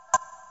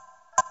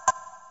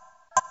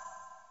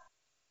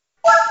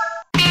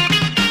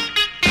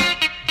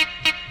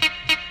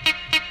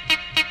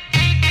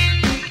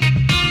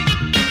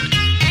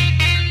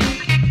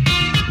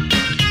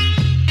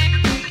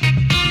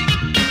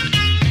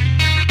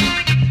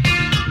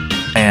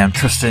I am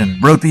Tristan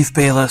Roadbeef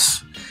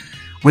Bayless.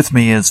 With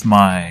me is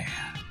my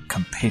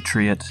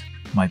compatriot,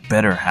 my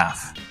better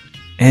half,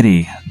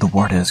 Eddie the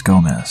Wardes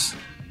Gomez.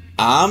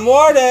 I'm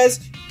Wardes!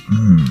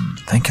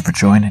 Thank you for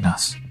joining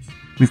us.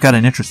 We've got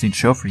an interesting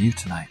show for you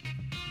tonight.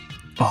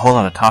 A whole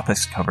lot of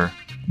topics to cover.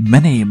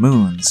 Many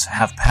moons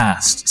have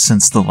passed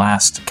since the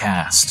last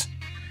cast.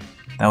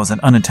 That was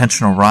an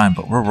unintentional rhyme,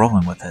 but we're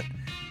rolling with it.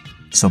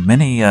 So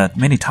many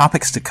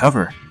topics to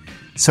cover.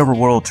 Several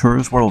world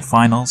tours, world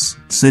finals,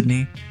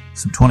 Sydney,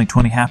 some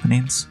 2020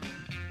 happenings.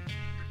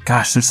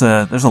 Gosh, there's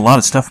a lot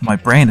of stuff in my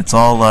brain. It's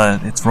all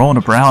it's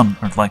rolling around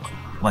like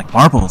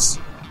marbles.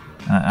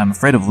 I'm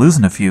afraid of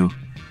losing a few.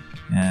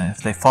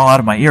 If they fall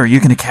out of my ear, are you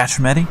going to catch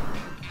them, Eddie?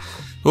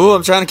 Ooh,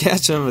 I'm trying to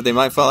catch them, but they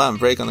might fall out and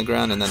break on the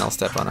ground, and then I'll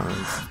step on them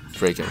and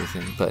break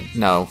everything. But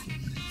no,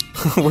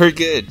 we're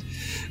good.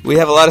 We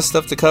have a lot of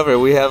stuff to cover.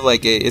 We have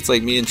it's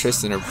like me and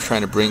Tristan are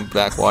trying to bring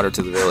back water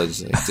to the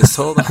village. Just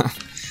hold on.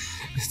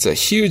 It's a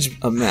huge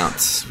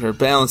amount. We're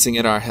balancing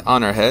it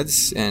on our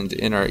heads and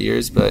in our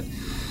ears, but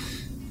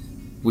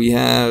we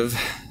have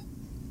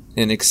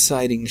an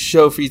exciting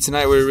show for you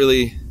tonight. We're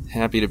really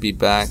happy to be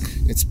back.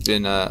 It's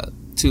been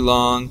too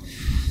long,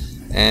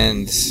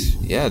 and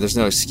yeah, there's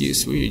no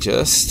excuse. We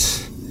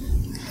just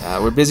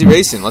we're busy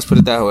racing. Let's put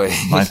it that way.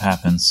 Life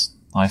happens.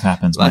 Life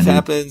happens. Life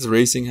happens.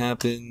 Racing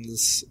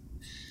happens.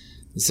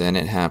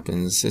 Zenit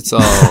happens. It's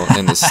all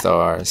in the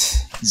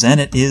stars.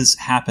 Zenit is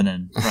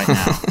happening right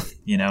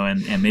now,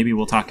 and maybe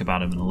we'll talk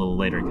about him in a little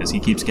later because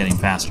he keeps getting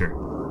faster,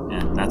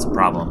 and that's a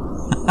problem.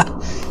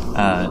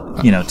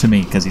 To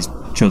me because he's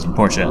chosen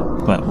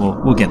Porsche, but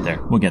we'll get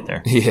there. We'll get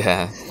there.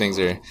 Yeah, things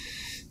are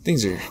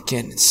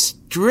getting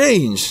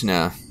strange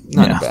now.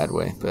 Not in a bad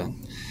way, but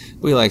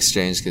we like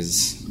strange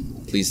because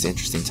it leads to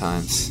interesting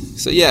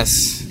times. So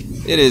yes,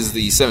 it is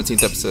the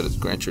 17th episode of the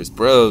Gran Turismo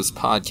Bros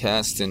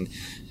podcast, and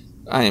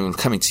I am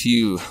coming to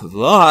you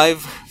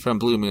live from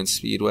Blue Moon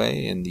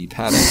Speedway in the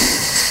paddock,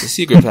 the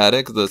secret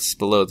paddock that's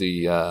below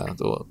the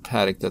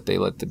paddock that they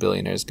let the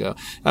billionaires go.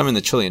 I'm in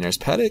the trillionaires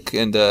paddock,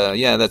 and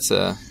that's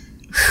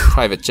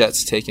private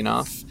jets taking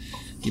off.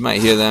 You might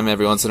hear them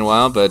every once in a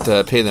while,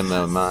 but pay them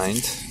no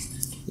mind.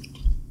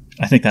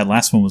 I think that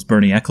last one was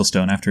Bernie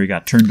Ecclestone after he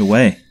got turned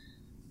away.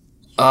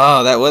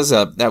 Oh, that was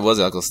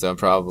Ecclestone,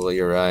 probably.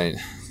 You're right.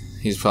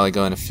 He's probably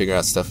going to figure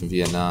out stuff in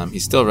Vietnam.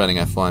 He's still running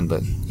F1,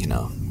 but,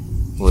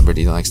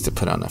 Liberty likes to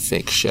put on a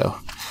fake show.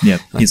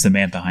 Yep, he's the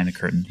man behind the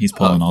curtain. He's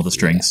pulling all the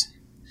strings. Yeah.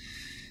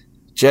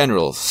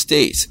 General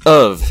state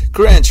of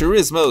Gran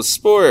Turismo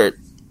Sport.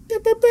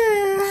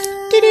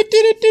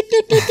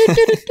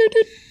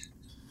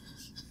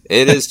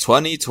 It is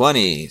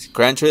 2020.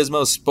 Gran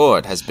Turismo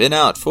Sport has been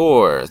out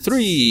for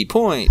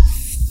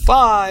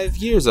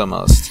 3.5 years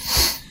almost.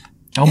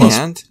 Almost.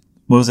 And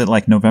what was it,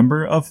 like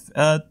November of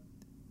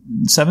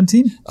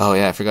 17? Oh,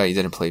 yeah, I forgot you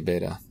didn't play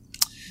beta.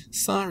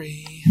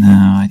 Sorry. No,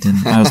 I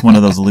didn't. I was one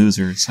of those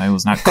losers. I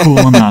was not cool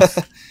enough.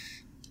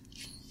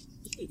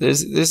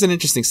 There's an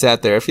interesting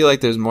stat there. I feel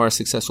like there's more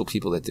successful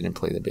people that didn't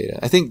play the beta.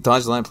 I think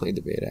Dodge Line played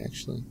the beta,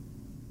 actually.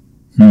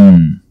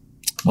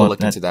 We'll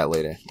look into that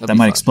later. That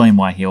might explain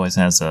why he always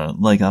has a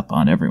leg up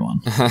on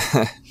everyone.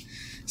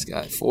 He's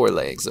got 4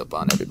 legs up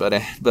on everybody.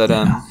 But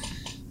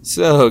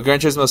so Gran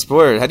Turismo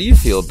Sport, how do you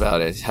feel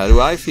about it? How do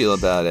I feel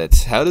about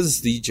it? How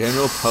does the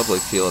general public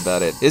feel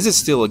about it? Is it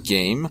still a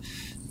game?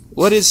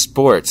 What is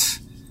sport?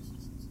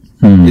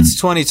 It's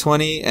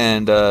 2020,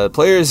 and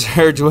players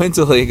are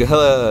dwindling.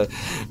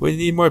 We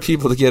need more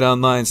people to get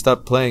online.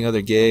 Stop playing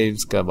other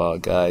games. Come on,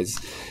 guys.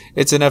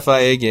 It's an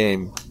FIA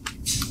game.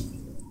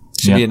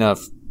 Should be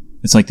enough.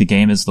 It's like the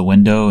game is the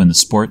window and the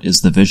sport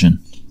is the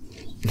vision.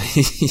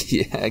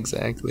 Yeah,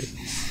 exactly.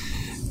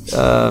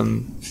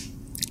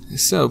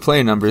 So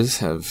player numbers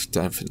have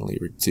definitely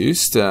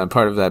reduced.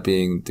 Part of that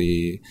being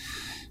the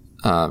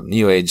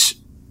new age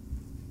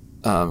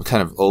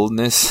kind of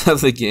oldness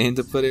of the game,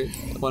 to put it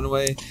one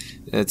way.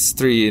 It's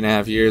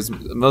 3.5 years.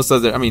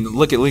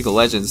 Look at League of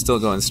Legends, still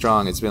going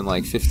strong. It's been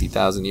like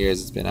 50,000 years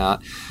it's been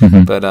out.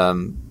 Mm-hmm. But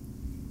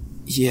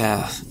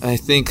I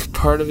think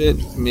part of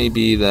it may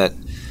be that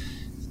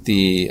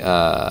the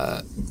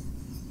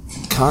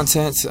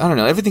content, I don't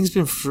know, everything's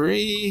been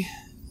free.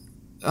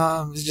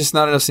 There's just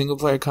not enough single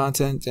player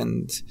content,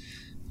 and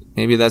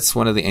maybe that's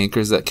one of the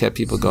anchors that kept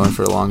people going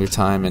for a longer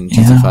time in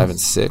GTA 5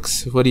 and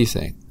 6. What do you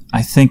think?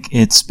 I think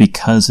it's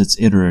because it's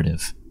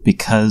iterative,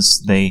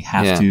 because they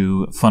have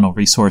to funnel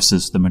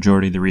resources, the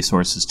majority of the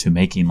resources, to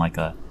making like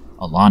a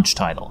launch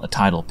title, a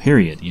title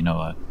period,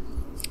 a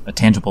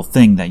tangible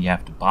thing that you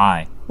have to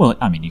buy. Well,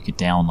 I mean, you could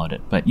download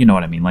it, but you know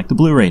what I mean, like the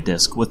Blu-ray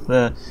disc with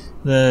the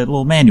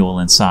little manual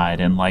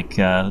inside and like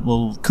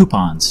little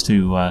coupons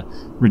to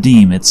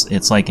redeem.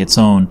 It's like its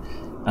own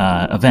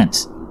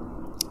event,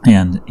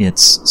 and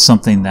it's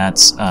something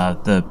that's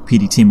the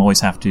PD team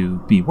always have to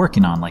be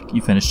working on. Like,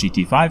 you finish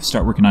GT5,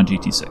 start working on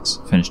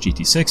GT6. Finish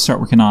GT6, start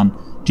working on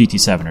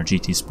GT7 or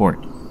GT Sport.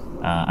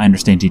 I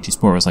understand GT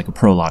Sport was like a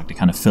prologue to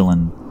kind of fill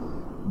in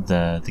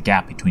the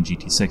gap between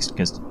GT6,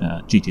 because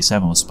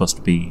GT7 is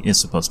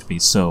supposed to be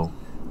so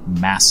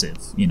massive,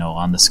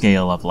 on the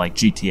scale of like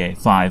GTA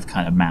 5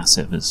 kind of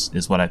massive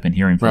is what I've been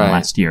hearing for the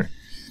last year.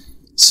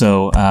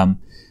 So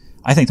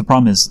I think the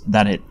problem is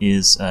that it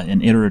is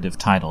an iterative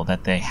title,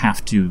 that they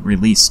have to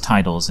release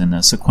titles in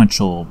a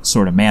sequential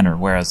sort of manner,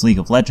 whereas League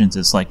of Legends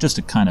is like just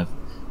a kind of,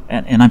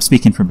 and I'm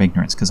speaking from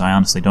ignorance because I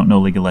honestly don't know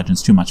League of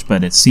Legends too much,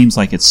 but it seems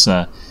like it's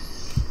an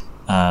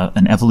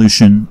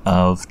evolution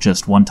of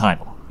just one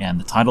title. And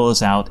the title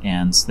is out,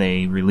 and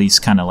they release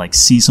kind of like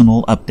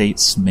seasonal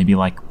updates, maybe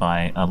like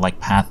by like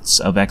Paths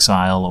of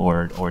Exile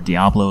or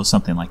Diablo,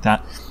 something like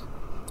that,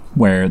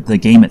 where the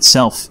game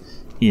itself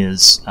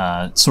is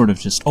sort of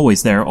just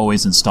always there,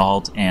 always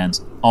installed, and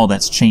all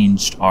that's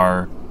changed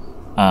are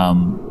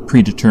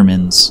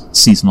predetermined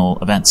seasonal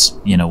events,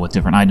 with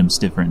different items,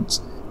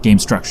 different game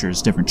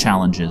structures, different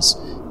challenges.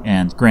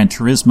 And Gran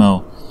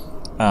Turismo,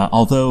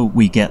 although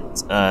we get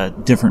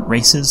different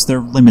races, they're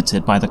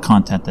limited by the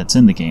content that's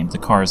in the game, the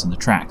cars and the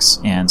tracks,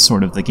 and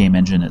sort of the game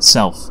engine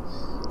itself.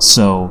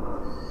 So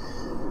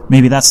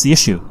maybe that's the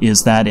issue,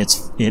 is that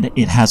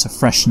it has a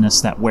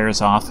freshness that wears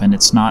off, and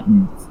it's not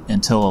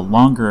until a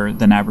longer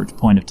than average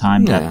point of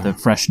time that the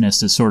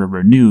freshness is sort of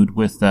renewed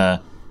with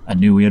a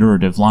new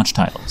iterative launch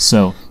title.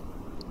 So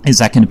is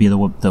that going to be the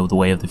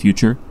way of the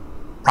future?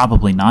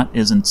 Probably not.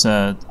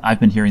 I've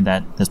been hearing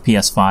that the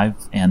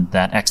PS5 and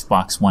that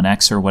Xbox One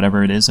X or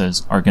whatever it is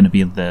are going to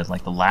be the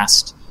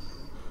last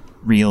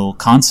real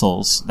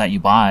consoles that you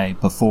buy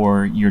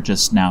before you're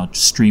just now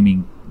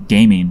streaming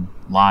gaming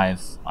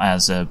live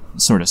as a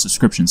sort of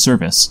subscription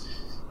service.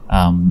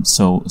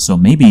 So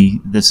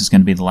maybe this is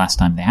going to be the last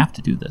time they have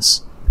to do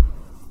this.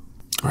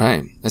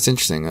 Right. That's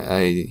interesting.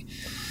 I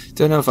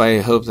don't know if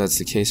I hope that's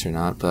the case or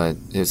not, but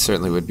it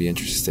certainly would be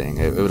interesting.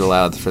 It would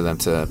allow for them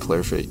to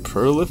proliferate.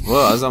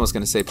 Well, I was almost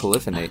going to say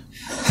proliferate.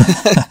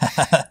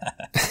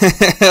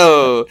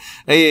 Oh,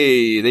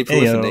 hey, they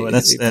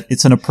proliferate.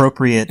 It's an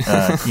appropriate,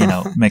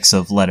 mix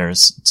of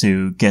letters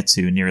to get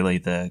to nearly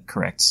the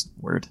correct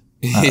word.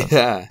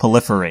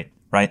 Proliferate,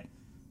 right?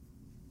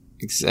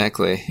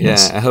 Exactly.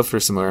 Yes. Yeah, I hope for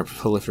some more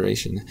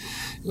proliferation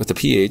with the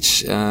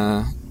PH.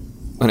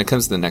 When it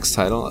comes to the next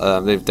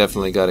title, they've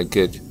definitely got a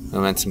good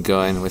momentum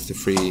going with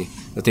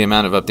the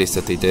amount of updates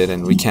that they did,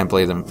 and we can't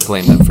blame them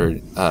for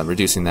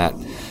reducing that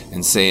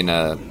and saying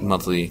a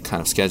monthly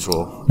kind of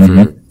schedule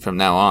from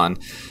now on.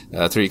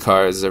 3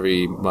 cars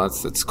every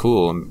month, that's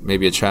cool.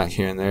 Maybe a track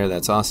here and there,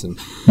 that's awesome.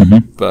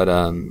 But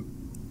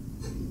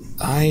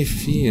I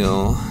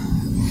feel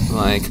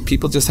like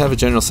people just have a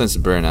general sense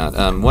of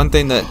burnout. One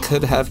thing that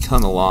could have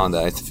come along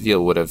that I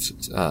feel would have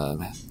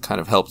kind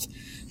of helped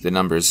the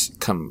numbers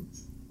come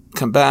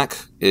back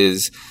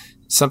is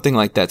something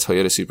like that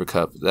Toyota Super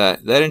Cup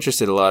that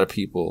interested a lot of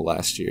people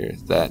last year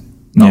that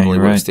normally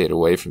would have stayed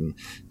away from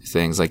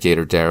things like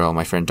Gator Darrell.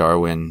 My friend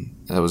Darwin,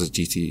 that was a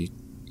GT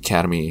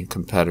Academy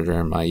competitor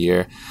in my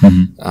year.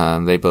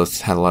 They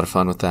both had a lot of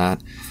fun with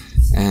that.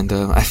 And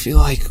I feel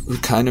like we're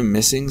kind of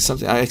missing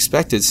something. I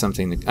expected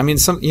something.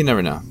 You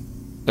never know.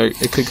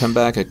 It could come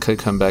back. It could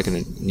come back in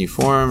a new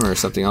form, or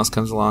something else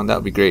comes along. That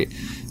would be great.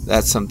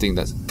 That's something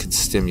that could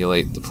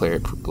stimulate the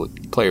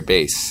player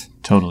base.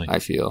 Totally. I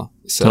feel.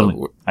 So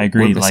totally. I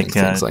agree.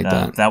 Things like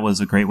that. That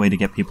was a great way to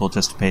get people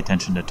just to pay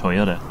attention to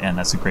Toyota, and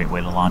that's a great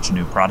way to launch a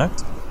new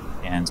product.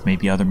 And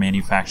maybe other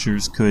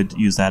manufacturers could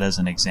use that as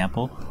an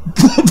example.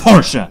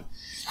 Porsche.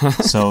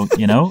 So,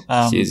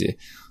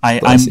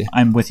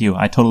 I'm with you.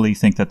 I totally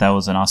think that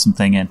was an awesome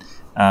thing, and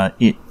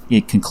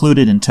it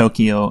concluded in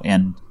Tokyo,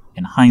 and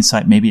in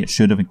hindsight, maybe it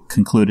should have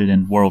concluded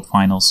in World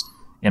Finals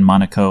in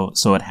Monaco,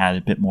 so it had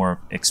a bit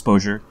more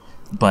exposure.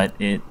 But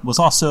it was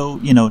also,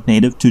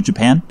 native to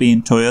Japan,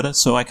 being Toyota,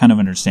 so I kind of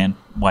understand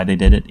why they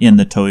did it in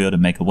the Toyota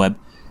Mega Web.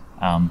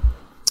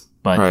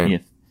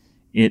 But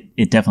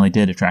it definitely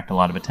did attract a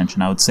lot of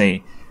attention. I would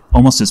say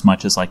almost as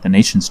much as like the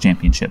Nations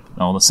Championship.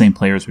 All the same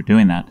players were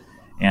doing that.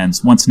 And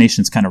once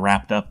Nations kind of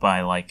wrapped up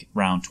by like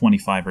round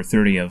 25 or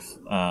 30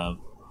 of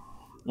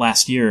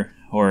last year,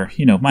 or,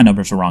 my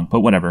numbers are wrong, but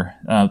whatever,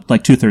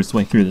 like 2/3 the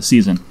way through the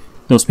season,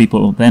 those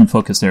people then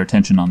focus their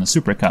attention on the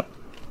Super Cup.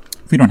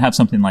 If we don't have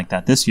something like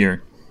that this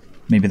year,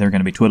 maybe they're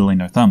going to be twiddling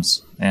their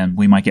thumbs, and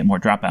we might get more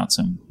dropouts,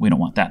 and we don't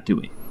want that, do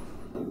we?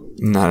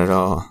 Not at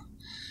all.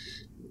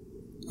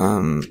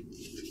 And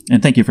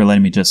thank you for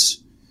letting me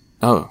just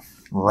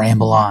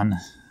ramble on.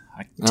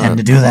 I tend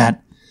to do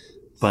that,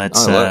 but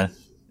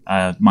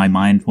my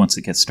mind, once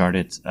it gets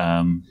started,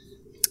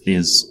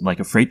 is like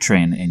a freight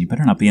train, and you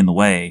better not be in the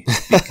way.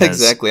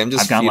 Exactly.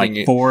 I've got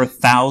like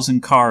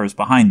 4,000 cars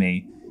behind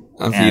me.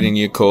 I'm feeding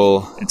you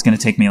coal. It's going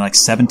to take me like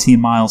 17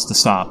 miles to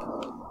stop.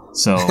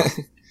 So,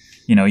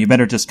 you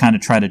better just kind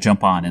of try to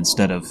jump on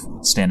instead of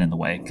stand in the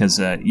way, because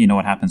you know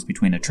what happens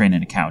between a train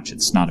and a couch.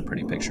 It's not a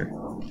pretty picture.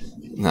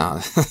 No,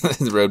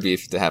 the road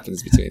beef that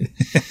happens between.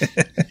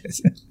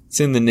 It's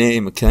in the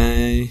name,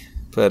 okay?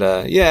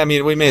 But,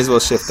 we may as well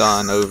shift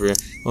on over.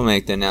 We'll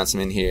make the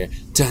announcement here.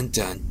 Dun,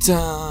 dun,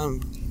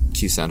 dun.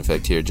 Cue sound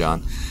effect here,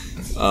 John.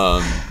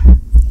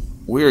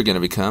 We're going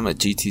to become a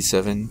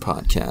GT7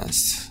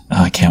 podcast.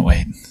 Oh, I can't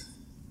wait.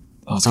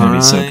 Oh, it's going to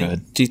be so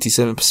good.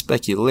 GT7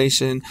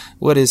 speculation.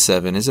 What is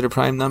 7? Is it a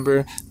prime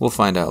number? We'll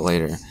find out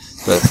later.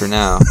 But for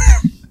now,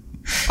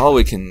 all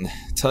we can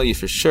tell you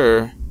for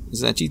sure is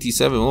that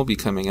GT7 will be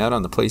coming out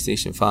on the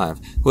PlayStation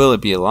 5. Will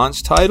it be a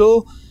launch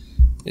title?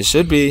 It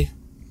should be.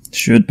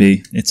 Should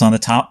be. It's on the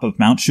top of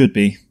Mount Should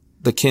Be.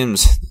 The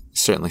Kims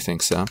certainly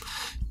think so.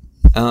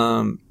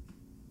 But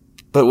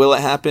will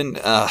it happen?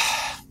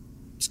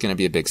 It's going to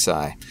be a big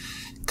sigh.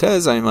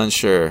 Because I'm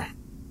unsure.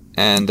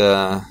 And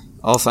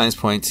all signs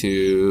point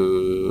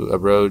to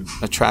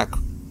a track...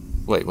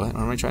 Wait, what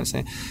am I trying to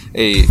say?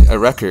 A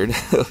record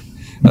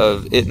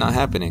of it not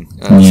happening.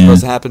 It was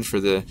supposed to happen for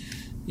the...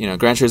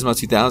 Gran Turismo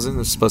 2000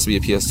 was supposed to be a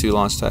PS2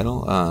 launch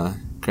title.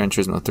 Gran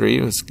Turismo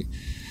 3 was,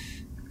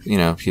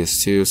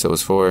 PS2, so it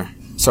was 4.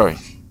 Sorry.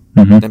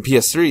 Mm-hmm. Then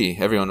PS3,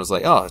 everyone was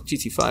like, oh,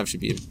 GT5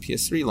 should be a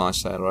PS3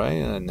 launch title,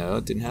 right? No,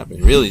 it didn't happen.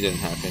 It really didn't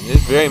happen.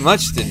 It very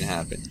much didn't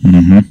happen.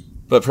 Mm-hmm.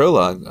 But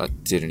Prologue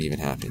didn't even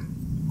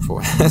happen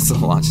as a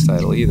launch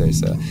title either.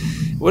 So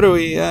what are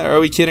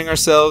we kidding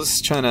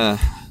ourselves, trying to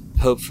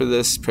hope for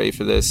this, pray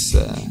for this,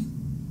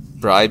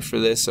 bribe for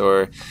this,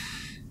 or...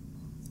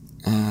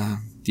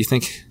 do you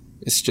think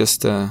it's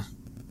just not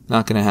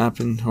going to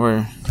happen,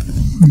 or?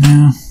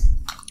 No,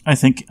 I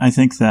think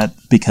that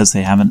because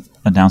they haven't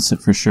announced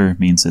it for sure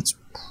means it's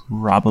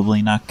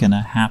probably not going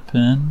to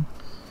happen.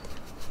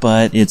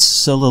 But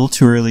it's a little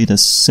too early to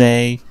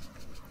say.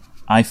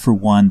 I, for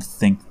one,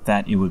 think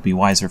that it would be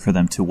wiser for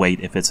them to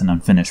wait if it's an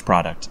unfinished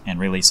product and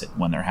release it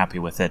when they're happy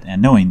with it.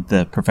 And knowing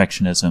the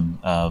perfectionism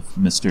of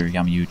Mr.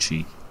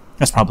 Yamauchi,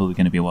 that's probably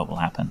going to be what will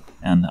happen.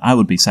 And I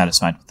would be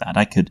satisfied with that.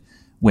 I could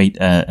wait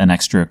an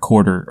extra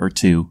quarter or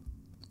two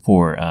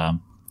for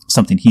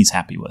something he's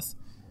happy with,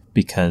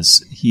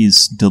 because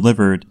he's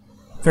delivered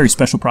very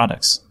special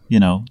products.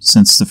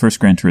 Since the first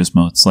Gran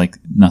Turismo, it's like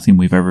nothing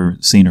we've ever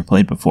seen or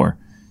played before.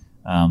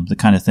 The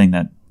kind of thing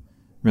that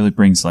really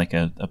brings like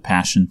a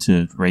passion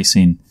to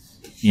racing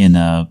in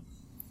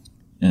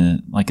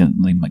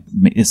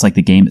it's like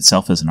the game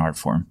itself is an art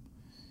form,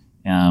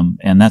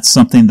 and that's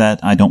something that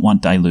I don't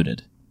want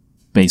diluted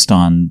based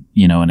on,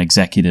 an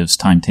executive's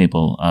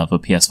timetable of a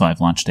PS5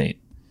 launch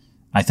date.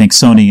 I think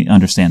Sony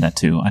understand that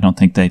too. I don't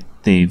think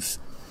they've...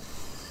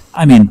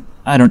 I mean,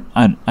 I don't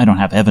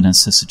have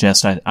evidence to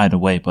suggest either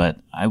way,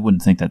 but I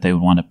wouldn't think that they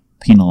would want to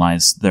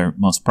penalize their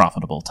most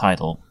profitable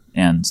title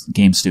and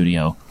game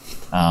studio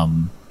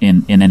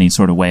in any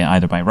sort of way,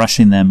 either by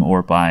rushing them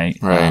or by,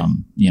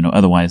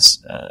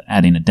 otherwise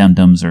adding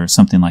addendums or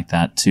something like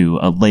that to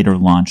a later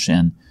launch.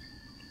 And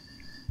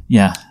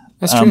yeah...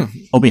 That's true.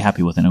 I'll be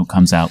happy with it when it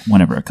comes out,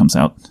 whenever it comes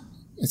out.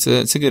 It's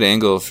a good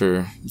angle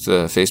for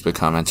the Facebook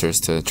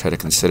commenters to try to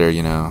consider,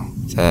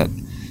 that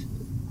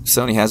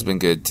Sony has been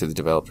good to the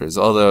developers.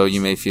 Although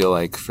you may feel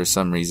like for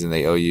some reason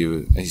they owe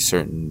you a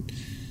certain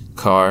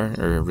car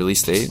or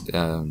release date,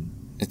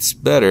 it's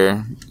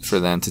better for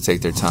them to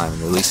take their time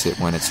and release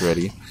it when it's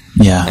ready.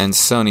 Yeah. And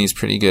Sony's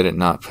pretty good at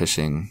not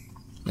pushing.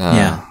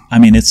 Yeah. I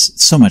mean,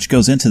 it's so much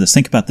goes into this.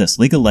 Think about this.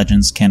 League of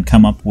Legends can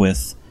come up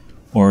with...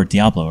 or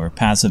Diablo or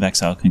Paths of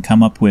Exile can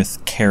come up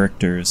with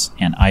characters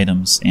and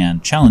items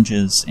and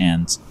challenges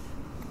and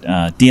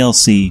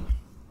DLC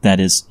that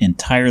is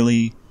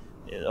entirely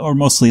or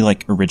mostly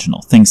like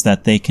original things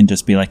that they can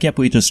just be like, yep,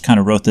 we just kind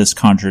of wrote this,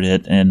 conjured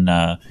it, and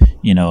a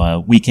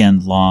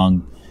weekend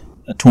long,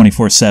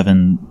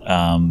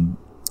 24/7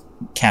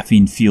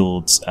 caffeine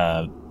fueled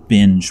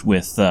binge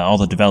with all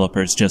the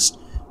developers just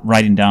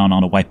writing down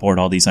on a whiteboard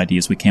all these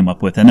ideas we came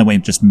up with, and then we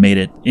just made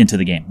it into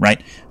the game,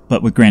 right?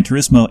 But with Gran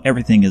Turismo,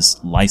 everything is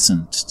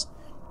licensed.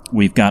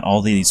 We've got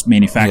all these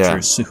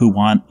manufacturers who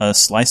want a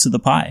slice of the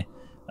pie,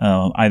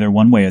 either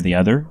one way or the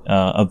other,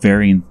 of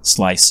varying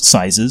slice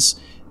sizes,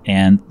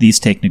 and these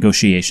take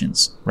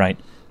negotiations, right?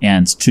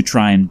 And to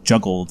try and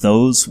juggle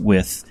those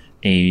with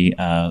a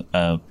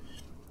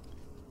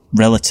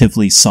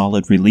relatively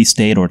solid release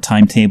date or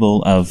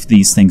timetable of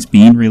these things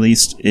being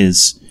released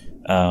is,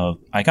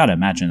 I gotta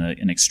imagine,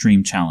 an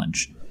extreme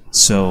challenge.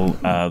 So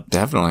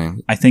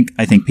definitely, I think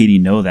PD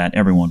know that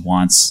everyone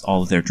wants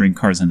all of their dream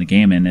cars in the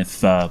game, and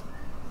if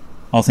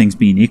all things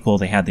being equal,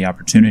 they had the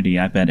opportunity,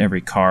 I bet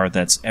every car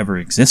that's ever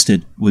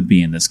existed would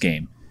be in this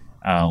game.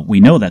 We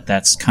know that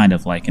that's kind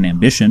of like an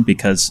ambition,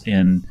 because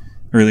in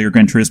earlier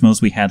Gran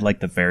Turismos we had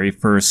like the very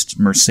first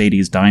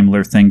Mercedes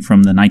Daimler thing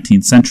from the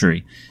 19th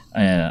century,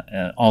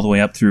 all the way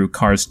up through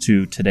cars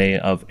to today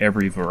of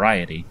every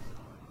variety.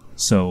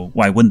 So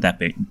why wouldn't that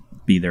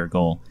be their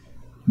goal?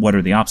 What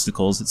are the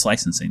obstacles? It's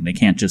licensing. They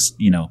can't just,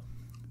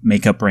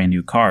 make up brand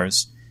new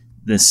cars.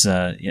 This,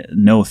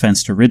 no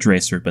offense to Ridge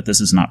Racer, but this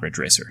is not Ridge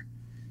Racer.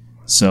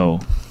 So,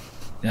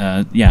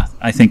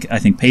 I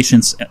think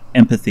patience,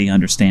 empathy,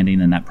 understanding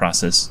in that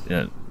process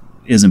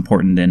is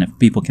important. And if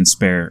people can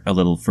spare a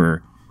little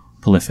for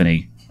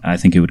polyphony, I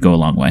think it would go a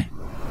long way.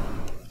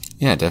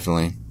 Yeah,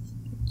 definitely.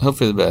 Hope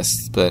for the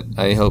best, but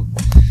I hope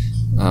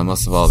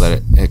most of all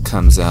that it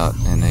comes out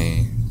in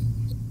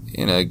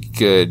a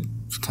good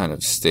kind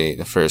of state.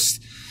 The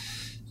first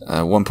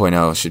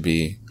 1.0 should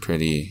be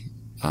pretty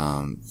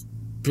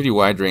pretty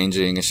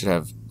wide-ranging. It should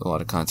have a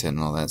lot of content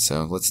and all that,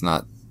 so let's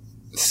not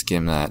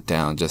skim that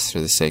down just for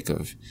the sake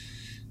of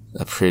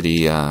a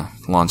pretty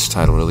launch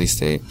title release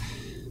date.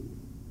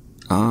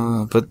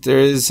 But there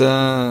is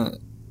there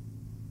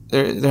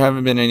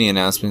haven't been any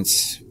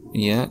announcements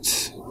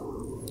yet.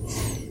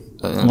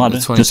 The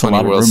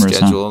 2020 World rumors,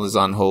 schedule is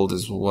on hold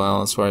as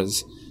well, as far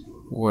as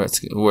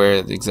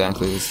where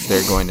exactly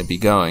they're going to be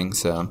going.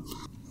 So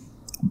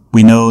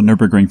we know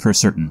Nürburgring for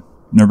certain.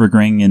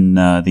 Nürburgring in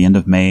the end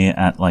of May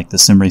at like the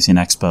Sim Racing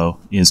Expo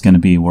is going to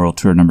be World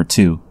Tour number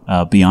 2.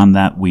 Beyond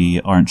that, we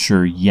aren't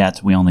sure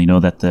yet. We only know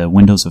that the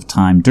windows of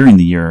time during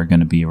the year are going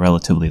to be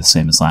relatively the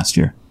same as last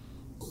year.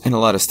 And a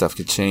lot of stuff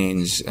could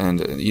change,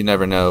 and you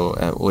never know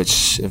at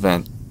which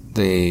event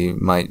they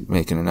might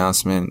make an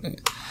announcement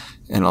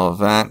and all of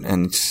that.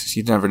 And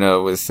you never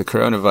know with the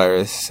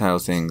coronavirus how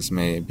things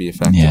may be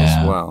affected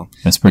as well.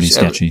 That's pretty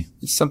sketchy.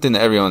 It's something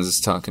that everyone's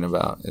talking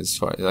about, as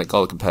far like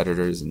all the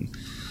competitors and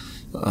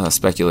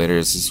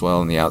speculators as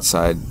well on the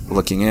outside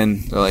looking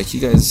in. They're like,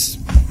 you guys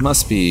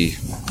must be,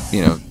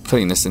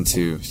 putting this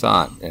into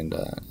thought. And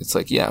it's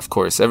like, yeah, of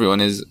course,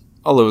 everyone is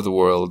all over the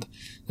world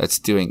that's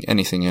doing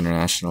anything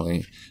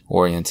internationally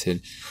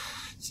oriented.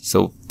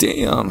 So,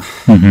 damn.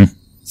 Mm-hmm.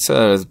 It's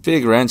a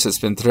big wrench that's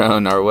been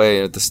thrown our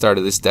way at the start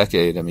of this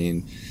decade. I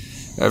mean,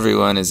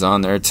 everyone is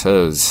on their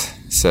toes.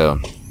 So,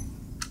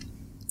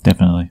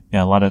 definitely,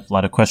 yeah, a lot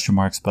of question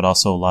marks, but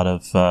also a lot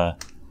of,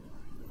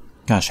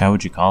 how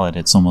would you call it?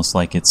 It's almost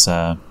like it's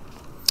one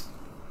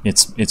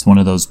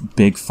of those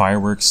big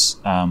fireworks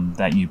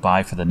that you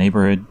buy for the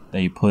neighborhood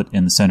that you put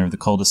in the center of the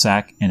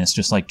cul-de-sac, and it's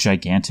just like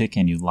gigantic,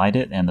 and you light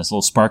it, and this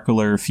little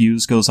sparkler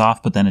fuse goes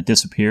off, but then it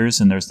disappears,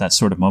 and there's that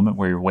sort of moment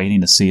where you're waiting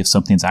to see if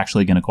something's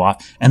actually going to go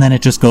off, and then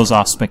it just goes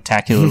off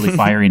spectacularly,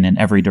 firing in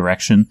every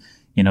direction.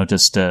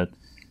 Just the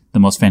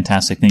most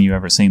fantastic thing you've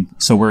ever seen.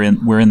 So we're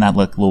in that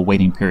little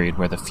waiting period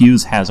where the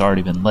fuse has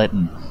already been lit,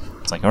 and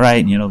it's like, all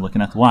right,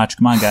 looking at the watch,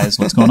 come on, guys,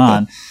 what's going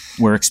on?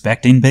 We're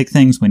expecting big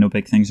things. We know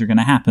big things are going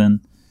to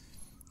happen.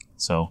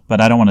 So,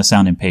 but I don't want to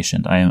sound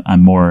impatient.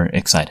 I'm more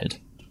excited.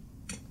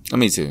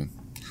 Me too.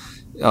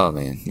 Oh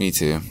man, me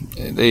too.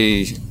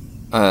 It's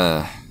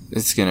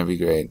gonna be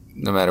great,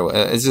 no matter what.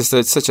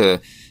 It's such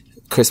a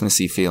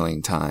Christmassy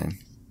feeling time.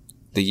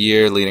 The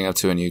year leading up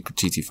to a new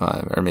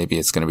GT5, or maybe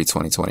it's gonna be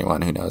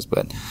 2021. Who knows?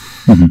 But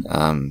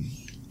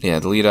yeah,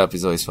 the lead up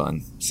is always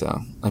fun.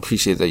 So I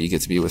appreciate that you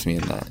get to be with me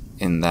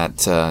in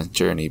that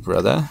journey,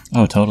 brother.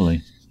 Oh,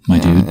 totally, my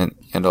dude,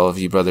 and all of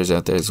you brothers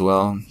out there as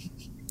well.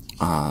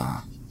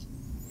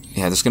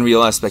 Yeah, there's going to be a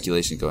lot of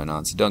speculation going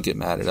on, so don't get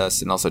mad at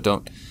us, and also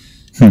don't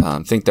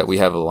think that we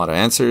have a lot of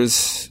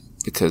answers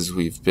because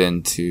we've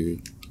been to,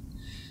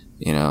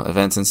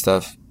 events and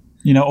stuff.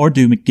 Or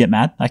do get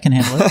mad. I can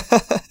handle it.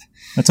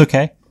 That's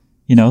okay.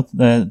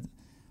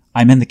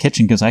 I'm in the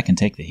kitchen because I can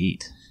take the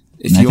heat.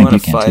 If you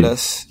want to fight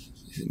us,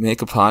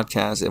 make a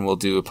podcast, and we'll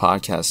do a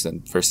podcast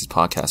versus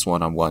podcast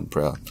 1-on-1,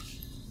 bro.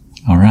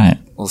 All right.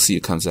 We'll see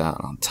who comes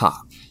out on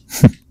top.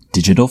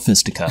 Digital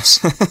fisticuffs.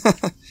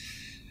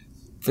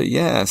 But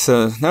yeah,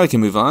 so now we can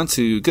move on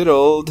to good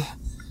old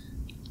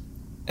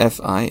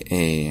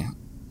FIA.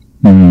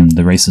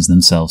 The races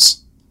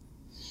themselves.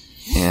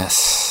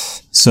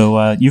 Yes.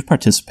 So you've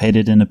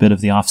participated in a bit of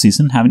the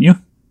off-season, haven't you?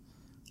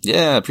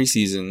 Yeah,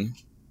 preseason.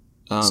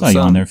 Saw you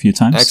on there a few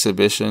times.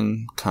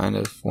 Exhibition, kind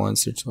of,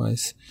 once or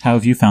twice. How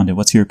have you found it?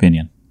 What's your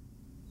opinion?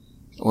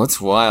 What's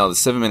wild, the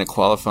 7-minute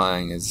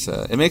qualifying is,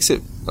 it makes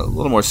it a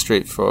little more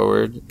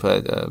straightforward,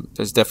 but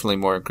there's definitely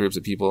more groups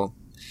of people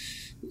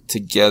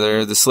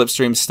together. The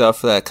slipstream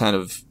stuff that kind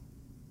of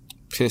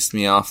pissed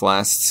me off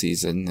last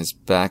season is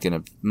back in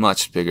a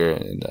much bigger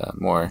and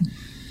more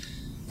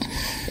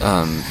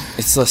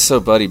it's less so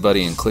buddy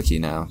and clicky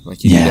now.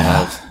 Like you need to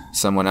have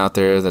someone out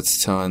there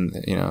that's towing,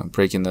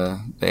 breaking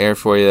the air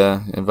for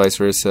you and vice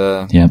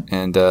versa.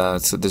 And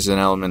so there's an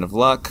element of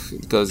luck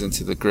that goes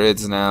into the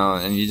grids now,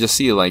 and you just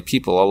see like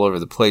people all over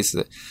the place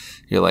that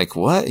you're like,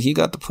 what? He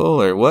got the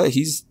pole, or what?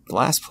 He's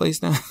last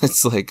place now?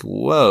 It's like,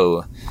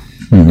 whoa.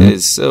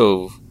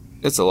 Mm-hmm.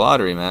 It's a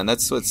lottery, man.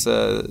 That's what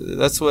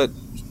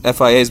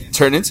FIA's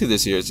turned into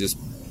this year. It's just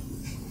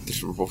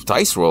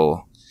dice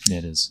roll.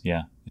 It is.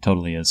 Yeah, it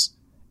totally is.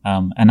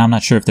 And I'm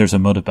not sure if there's a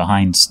motive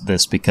behind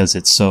this because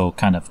it's so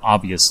kind of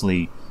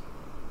obviously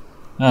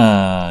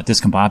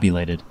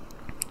discombobulated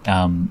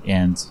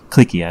and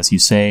clicky, as you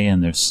say,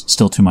 and there's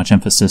still too much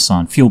emphasis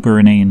on fuel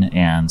burning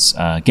and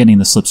getting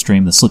the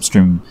slipstream.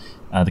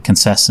 The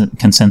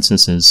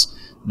consensus is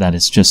that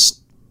it's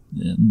just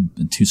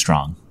too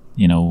strong.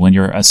 When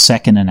you're a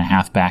second and a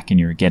half back and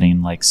you're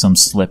getting like some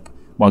slip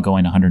while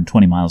going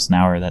 120 miles an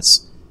hour,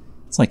 it's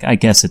like, I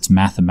guess it's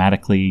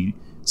mathematically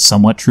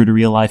somewhat true to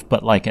real life,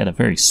 but like at a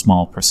very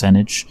small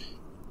percentage.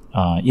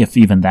 If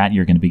even that,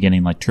 you're going to be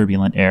getting like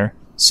turbulent air.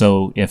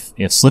 So if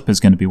slip is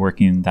going to be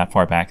working that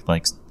far back,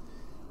 like,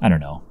 I don't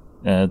know,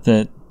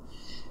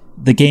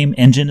 the game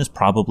engine is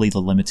probably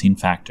the limiting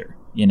factor.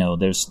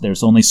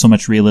 There's only so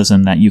much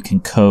realism that you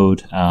can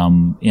code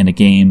in a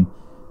game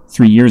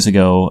 3 years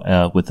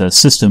ago with a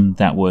system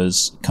that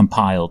was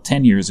compiled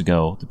 10 years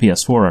ago, the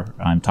PS4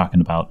 I'm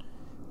talking about,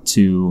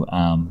 to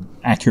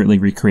accurately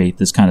recreate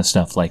this kind of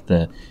stuff, like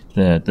the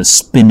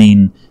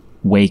spinning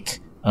wake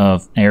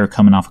of air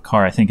coming off a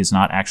car, I think is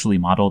not actually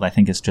modeled. I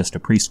think it's just a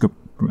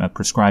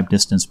prescribed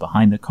distance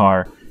behind the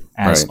car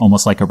as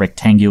almost like a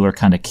rectangular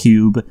kind of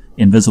cube,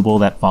 invisible,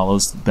 that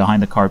follows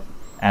behind the car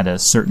at a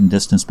certain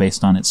distance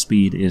based on its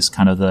speed, is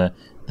kind of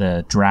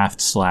the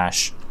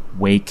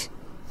draft/wake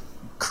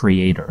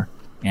creator.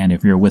 And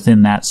if you're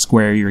within that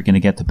square, you're going to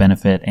get the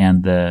benefit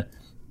and the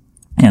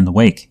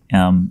wake.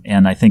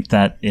 And I think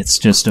that it's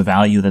just a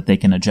value that they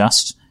can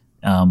adjust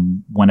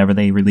whenever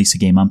they release a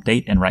game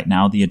update. And right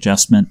now the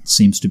adjustment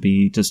seems to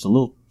be just a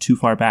little too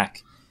far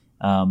back,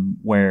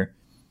 where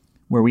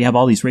we have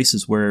all these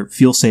races where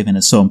fuel saving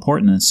is so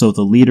important, and so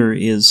the leader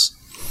is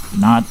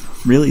not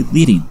really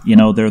leading.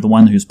 They're the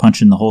one who's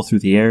punching the hole through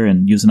the air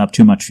and using up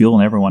too much fuel,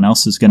 and everyone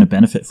else is going to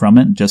benefit from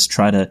it and just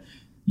try to,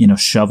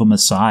 shove them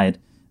aside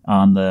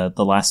on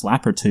the last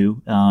lap or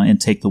two and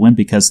take the win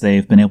because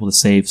they've been able to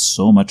save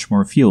so much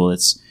more fuel.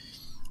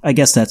 I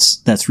guess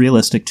that's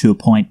realistic to a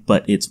point,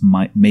 but it's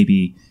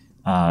maybe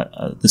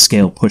the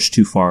scale pushed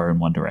too far in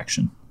one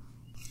direction.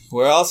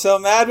 We're all so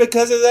mad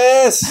because of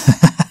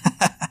this.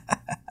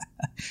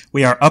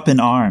 We are up in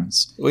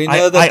arms. We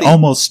know that I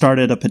almost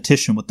started a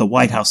petition with the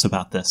White House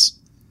about this.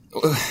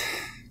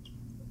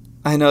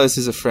 I know this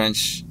is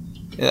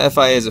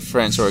FIA is a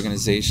French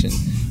organization,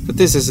 but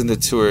this isn't the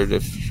Tour de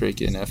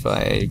freaking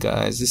FIA,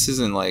 guys. This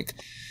isn't like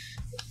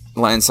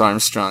Lance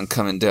Armstrong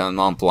coming down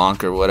Mont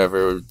Blanc or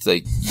whatever,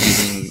 like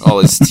using all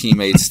his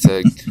teammates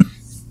to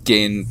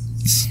gain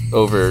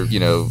over,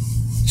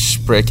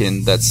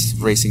 Spricken that's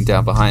racing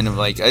down behind him.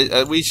 Like,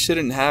 we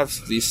shouldn't have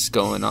this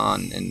going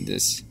on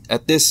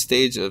at this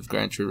stage of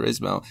Gran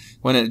Turismo.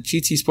 When a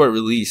GT Sport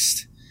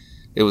released,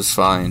 it was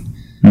fine.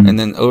 Mm-hmm. And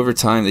then over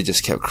time, they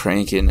just kept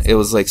cranking. It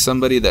was like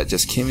somebody that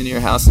just came into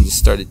your house and just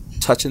started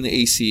touching the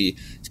AC,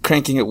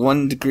 cranking it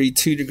 1 degree,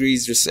 2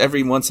 degrees, just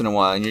every once in a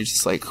while. And you're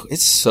just like,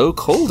 it's so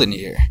cold in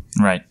here.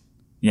 Right.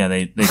 Yeah,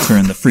 they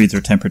turn the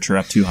freezer temperature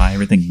up too high.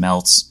 Everything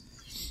melts.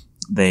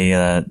 They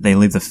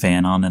leave the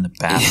fan on in the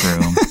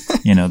bathroom.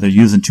 They're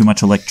using too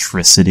much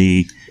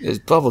electricity. There's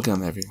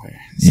bubblegum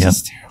everywhere. It's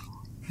just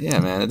terrible. Yeah,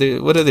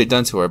 man. What have they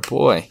done to our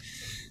boy?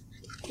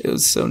 It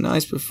was so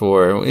nice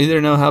before. We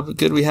didn't know how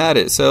good we had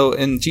it. So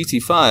in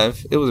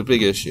GT5, it was a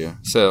big issue.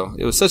 So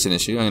it was such an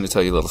issue. I'm going to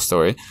tell you a little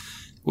story.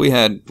 We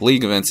had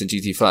league events in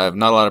GT5.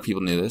 Not a lot of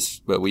people knew this,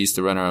 but we used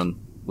to run our own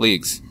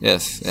leagues.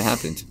 Yes, it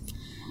happened.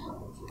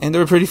 And they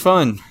were pretty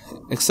fun,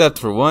 except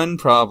for one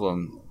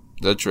problem: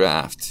 the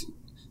draft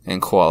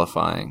and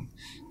qualifying.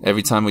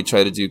 Every time we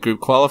tried to do group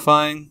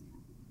qualifying,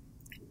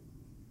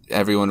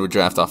 everyone would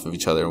draft off of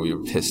each other, and we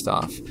were pissed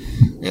off.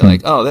 We were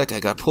like, oh, that guy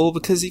got pulled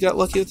because he got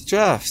lucky with the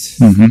draft.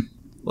 Mm-hmm.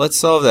 Let's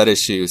solve that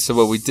issue. So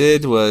what we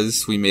did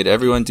was we made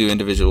everyone do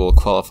individual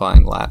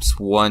qualifying laps,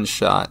 one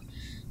shot.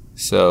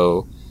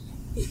 So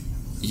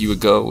you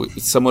would go,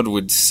 someone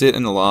would sit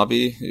in the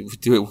lobby,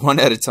 we'd do it one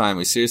at a time.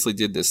 We seriously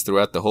did this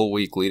throughout the whole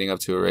week leading up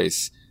to a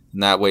race.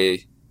 And that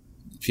way,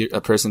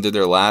 a person did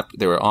their lap,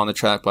 they were on the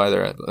track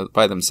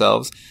by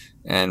themselves,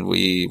 and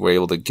we were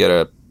able to get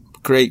a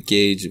great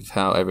gauge of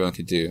how everyone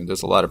could do.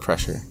 There's a lot of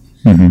pressure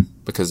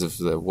because of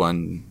the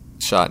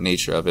one-shot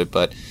nature of it,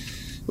 but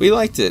we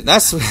liked it.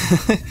 That's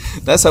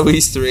how we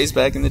used to race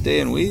back in the day,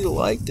 and we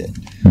liked it.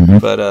 Mm-hmm.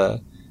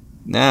 But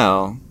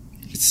now,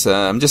 it's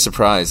I'm just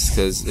surprised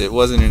because it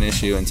wasn't an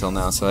issue until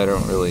now, so I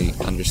don't really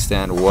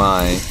understand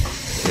why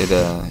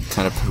it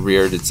kind of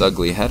reared its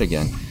ugly head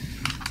again.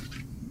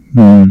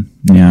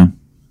 Yeah.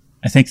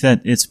 I think that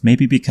it's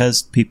maybe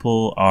because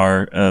people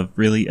are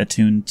really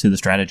attuned to the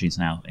strategies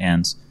now,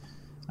 and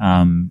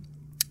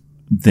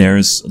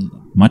there's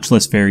much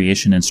less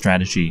variation in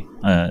strategy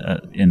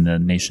in the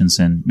nations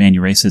and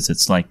manu races.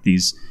 It's like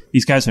these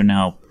guys are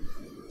now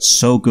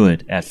so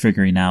good at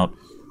figuring out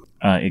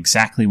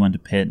exactly when to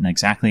pit and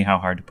exactly how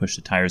hard to push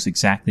the tires,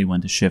 exactly when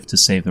to shift to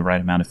save the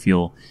right amount of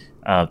fuel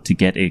to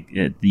get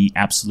the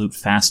absolute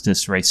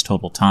fastest race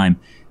total time.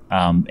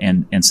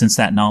 And since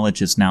that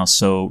knowledge is now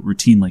so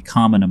routinely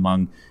common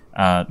among,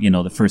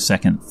 the first,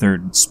 second,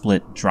 third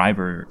split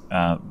driver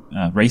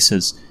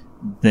races,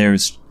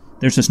 there's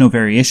just no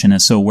variation. And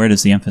so where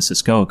does the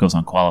emphasis go? It goes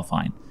on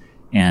qualifying.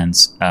 And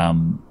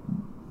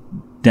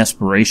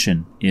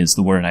desperation is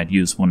the word I'd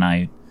use when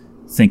I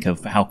think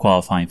of how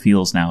qualifying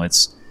feels now.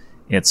 It's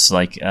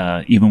like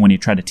even when you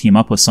try to team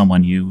up with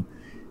someone, you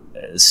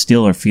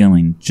still are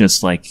feeling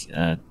just like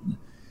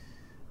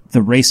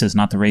the race is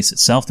not the race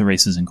itself. The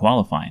race is in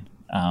qualifying,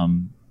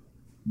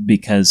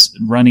 because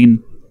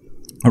running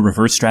a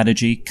reverse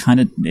strategy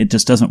it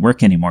just doesn't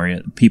work anymore.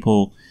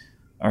 People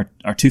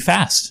are too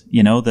fast.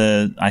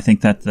 I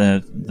think that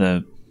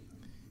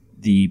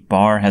the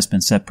bar has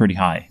been set pretty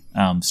high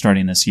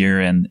starting this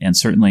year, and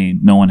certainly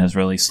no one has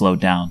really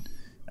slowed down.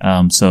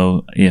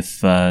 So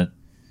if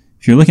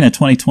you're looking at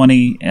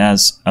 2020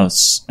 as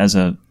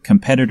a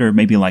competitor,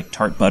 maybe like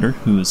Tart Butter,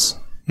 who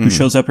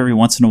shows up every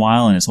once in a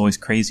while and is always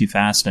crazy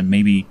fast and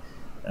maybe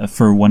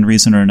for one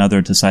reason or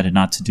another decided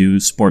not to do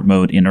sport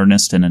mode in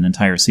earnest in an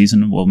entire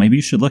season, well, maybe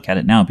you should look at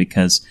it now,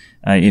 because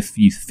if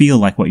you feel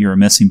like what you were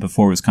missing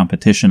before was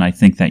competition, I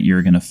think that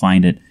you're going to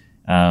find it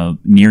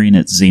nearing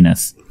its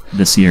zenith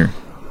this year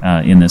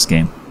in this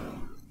game.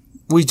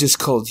 We just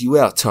called you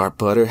out, Tart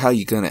Butter. How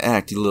you going to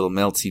act, you little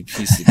melty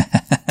piece of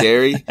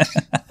dairy?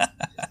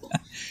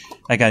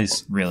 That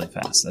guy's really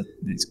fast.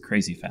 He's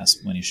crazy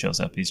fast when he shows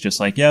up. He's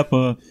just like, yep,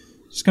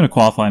 just going to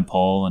qualify and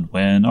pole and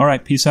win. All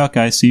right, peace out,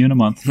 guys. See you in a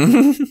month.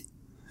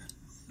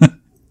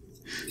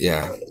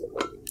 Yeah.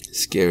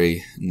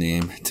 Scary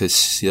name to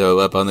show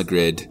up on the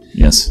grid.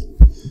 Yes.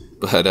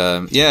 But,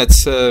 yeah,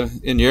 it's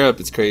in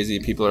Europe, it's crazy.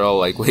 People are all,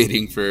 like,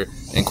 waiting for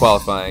and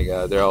qualifying.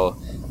 They're all...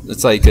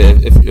 It's like,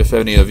 if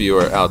any of you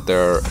are out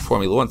there are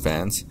Formula One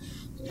fans,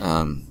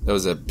 there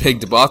was a big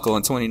debacle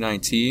in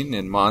 2019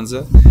 in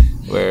Monza,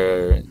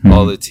 where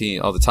all the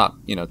top,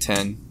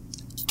 10,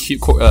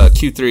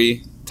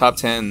 Q3, top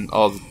 10,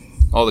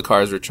 all the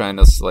cars were trying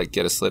to like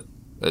get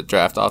a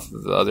draft off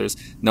of the others.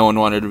 No one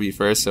wanted to be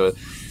first, so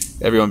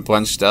everyone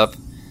bunched up,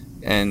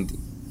 and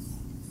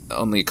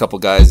only a couple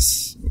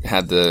guys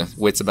had the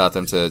wits about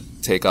them to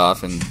take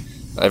off, and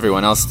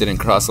everyone else didn't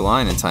cross the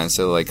line in time.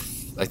 So like,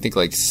 I think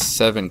like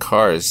 7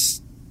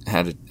 cars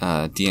had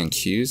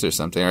DNQs or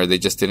something, or they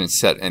just didn't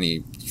set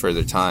any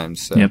further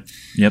times. So.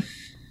 Yep.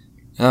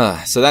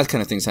 So that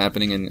kind of thing's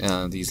happening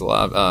in these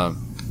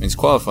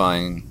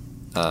qualifying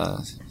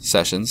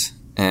sessions,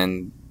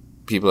 and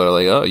people are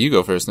like, "Oh, you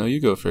go first." No,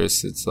 you go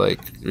first. It's like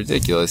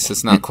ridiculous.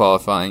 It's not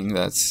qualifying.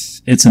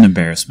 It's an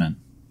embarrassment.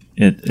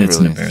 It's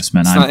really an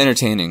embarrassment. It's not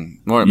entertaining.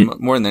 More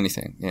than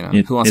anything,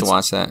 who wants to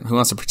watch that? Who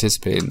wants to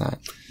participate in that?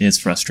 It's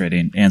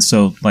frustrating. And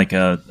so, like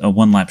a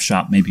one-lap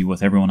shop, maybe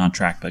with everyone on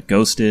track but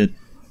ghosted,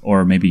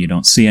 or maybe you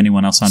don't see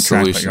anyone else on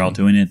track, but you're all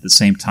doing it at the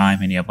same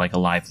time, and you have like a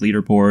live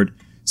leaderboard,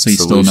 so you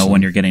still know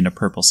when you're getting a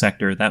purple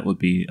sector. That would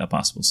be a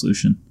possible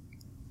solution.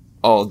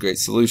 All great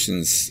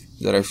solutions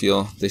that I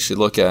feel they should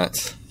look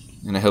at,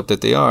 and I hope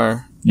that they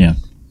are. Yeah.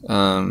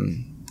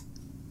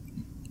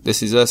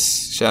 This is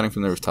us shouting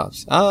from the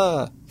rooftops.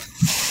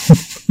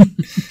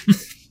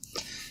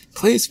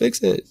 Please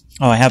fix it.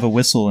 Oh, I have a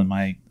whistle in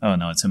my... Oh,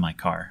 no, it's in my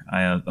car.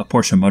 I have a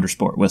Porsche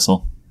Motorsport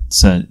whistle.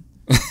 It's a...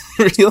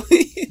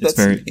 Really? It's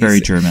very,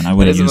 very German. I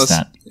wouldn't use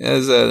that.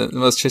 That's the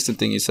most Tristan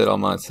thing you said all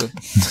month.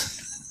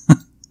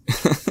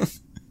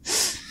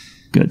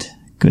 Good.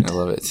 I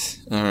love it.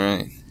 All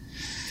right.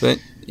 But,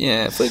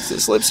 yeah,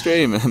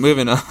 Slipstream.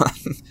 Moving on.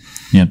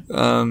 Yeah.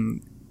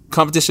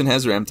 Competition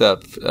has ramped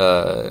up,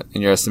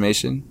 in your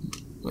estimation.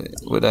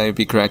 Would I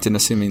be correct in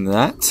assuming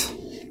that?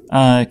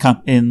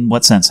 In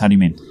what sense? How do you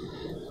mean?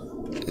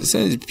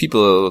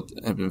 People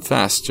have been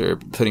faster,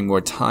 putting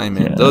more time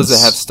in. Yes. Those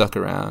that have stuck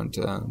around,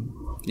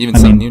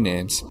 some new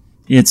names.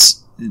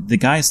 It's the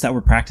guys that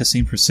were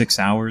practicing for 6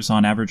 hours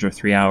on average, or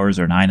 3 hours,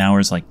 or 9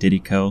 hours, like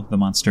Didiko, the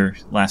monster,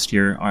 last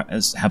year,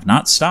 have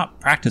not stopped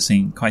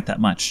practicing quite that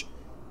much,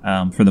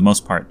 for the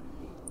most part.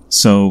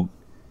 So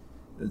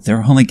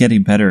they're only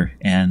getting better,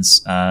 and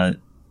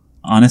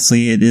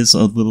honestly, it is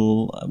a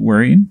little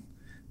worrying.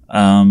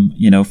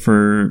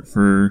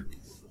 For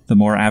the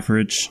more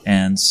average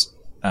and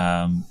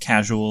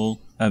casual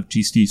of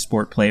GT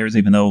Sport players,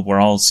 even though we're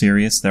all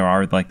serious, there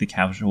are like the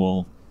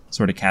casual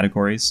sort of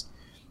categories.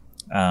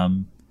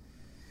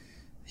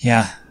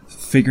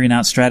 Figuring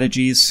out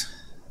strategies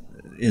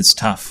is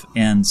tough,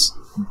 and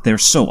they're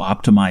so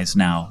optimized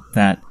now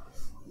that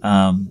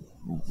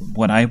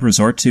what I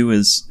resort to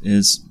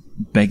is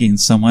begging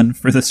someone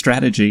for the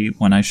strategy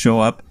when I show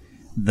up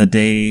the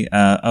day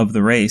of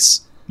the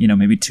race,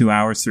 maybe 2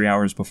 hours, 3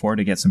 hours before,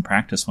 to get some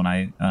practice when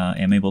I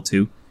am able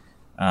to.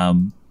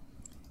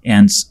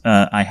 And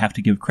I have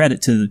to give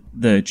credit to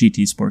the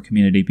GT Sport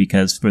community,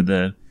 because for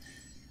the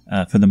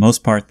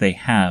most part, they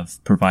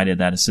have provided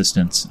that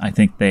assistance. I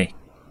think they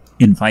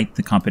invite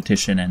the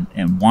competition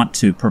and want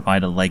to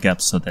provide a leg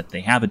up so that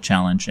they have a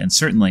challenge. And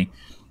certainly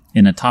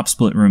in the top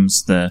split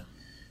rooms, the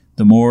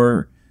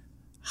more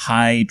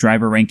high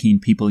driver ranking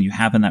people you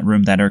have in that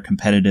room that are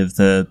competitive,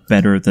 the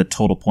better the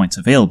total points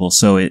available.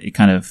 So it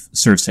kind of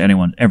serves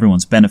to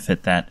everyone's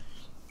benefit that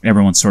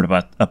everyone's sort of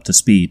up to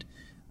speed.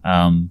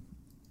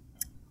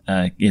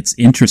 It's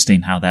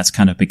interesting how that's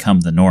kind of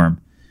become the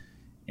norm.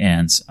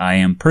 And I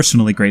am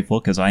personally grateful,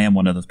 because I am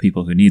one of those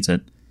people who needs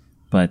it.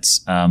 But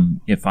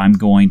if I'm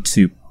going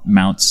to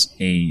mount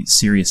a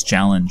serious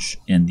challenge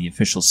in the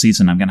official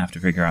season, I'm going to have to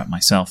figure out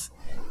myself,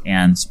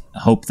 and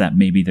hope that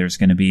maybe there's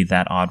going to be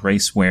that odd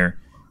race where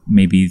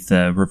maybe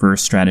the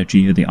reverse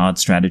strategy, or the odd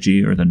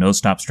strategy, or the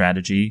no-stop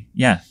strategy,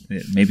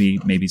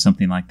 maybe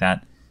something like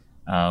that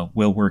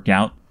will work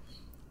out.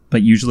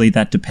 But usually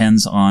that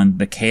depends on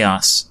the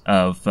chaos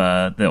of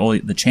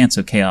the chance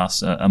of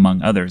chaos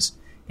among others.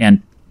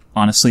 And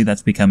honestly,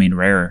 that's becoming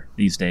rarer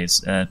these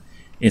days.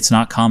 It's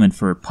not common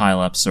for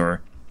pileups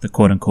or the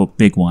quote-unquote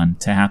big one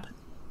to happen.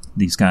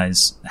 These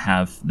guys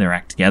have their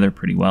act together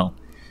pretty well.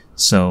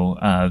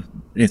 So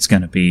it's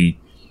going to be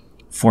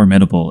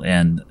formidable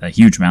and a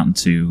huge mountain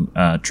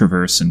to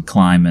traverse and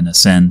climb and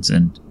ascend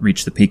and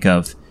reach the peak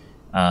of.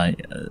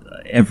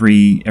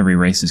 every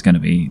race is going to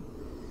be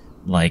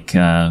like,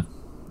 oh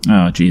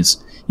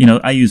geez,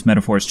 I use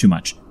metaphors too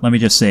much. Let me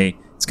just say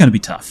it's going to be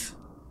tough.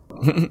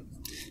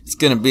 It's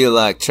going to be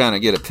like trying to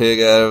get a pig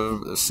out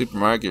of a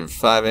supermarket at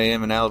 5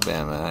 a.m. in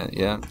Alabama.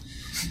 Yeah.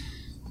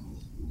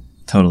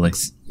 Totally.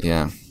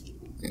 Yeah.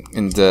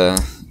 And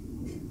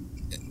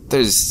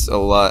there's a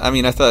lot. I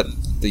mean, I thought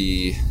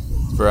the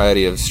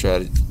variety of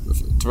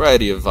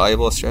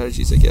viable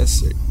strategies, I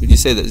guess. Would you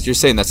say that you're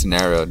saying that's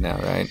narrowed now,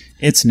 right?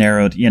 It's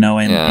narrowed,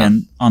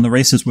 and on the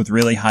races with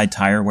really high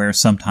tire wear,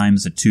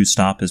 sometimes a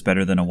 2-stop is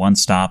better than a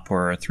 1-stop,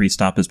 or a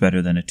 3-stop is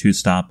better than a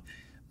 2-stop,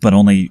 but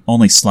only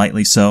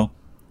slightly so.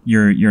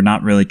 You're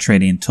not really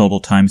trading total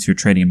times, you're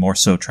trading more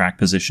so track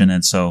position,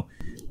 and so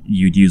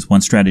you'd use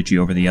one strategy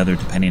over the other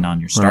depending on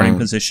your starting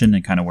position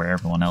and kind of where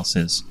everyone else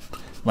is.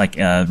 Like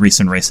a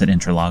recent race at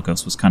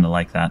Interlagos was kind of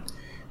like that.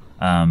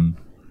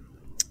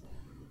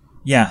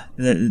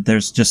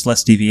 There's just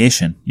less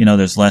deviation.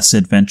 There's less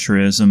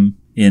adventurism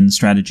in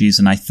strategies,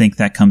 and I think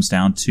that comes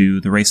down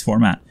to the race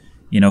format.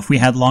 If we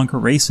had longer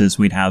races,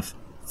 we'd have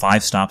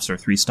 5 stops or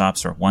 3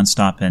 stops or 1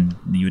 stop, and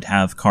you'd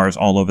have cars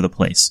all over the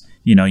place.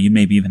 You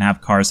maybe even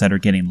have cars that are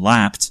getting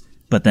lapped,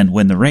 but then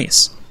win the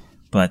race.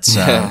 But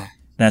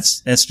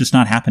that's just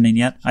not happening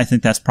yet. I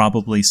think that's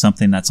probably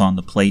something that's on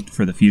the plate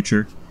for the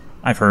future.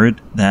 I've heard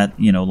that,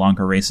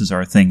 longer races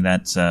are a thing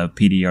that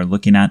PD are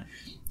looking at,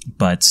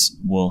 but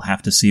we'll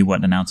have to see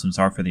what announcements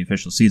are for the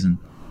official season.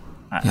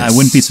 Yes. I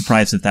wouldn't be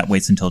surprised if that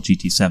waits until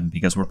GT7,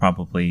 because we're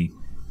probably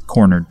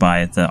cornered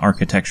by the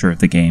architecture of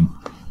the game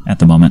at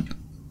the moment.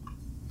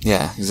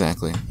 Yeah,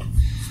 exactly.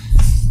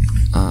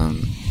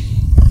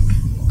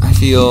 I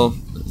feel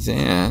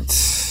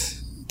that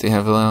they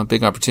have a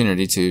big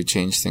opportunity to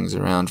change things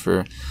around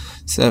for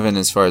 7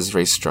 as far as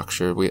race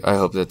structure. I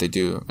hope that they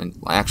do an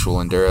actual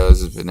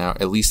enduros of an hour,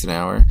 at least an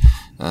hour,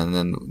 and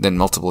then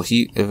multiple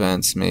heat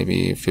events,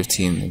 maybe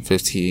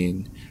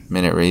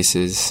 15-minute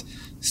races,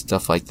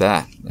 stuff like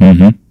that.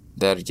 Mm-hmm.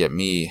 That'd get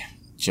me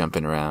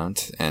jumping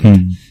around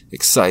and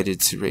excited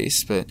to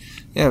race. But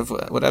yeah,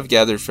 what I've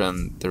gathered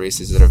from the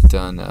races that I've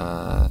done,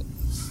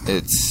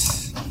 it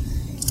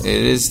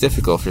is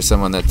difficult for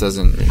someone that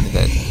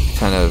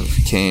kind of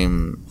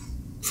came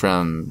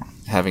from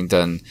having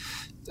done.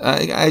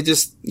 I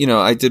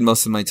did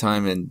most of my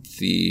time in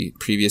the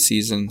previous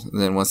season,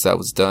 and then once that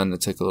was done, I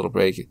took a little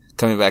break.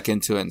 Coming back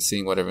into it and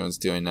seeing what everyone's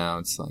doing now,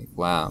 it's like,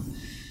 wow.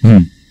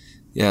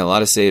 Yeah, a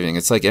lot of saving.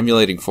 It's like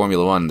emulating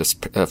Formula One,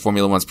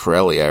 Formula One's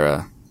Pirelli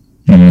era,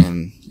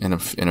 in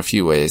a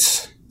few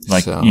ways.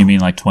 Like, you mean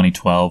like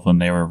 2012 when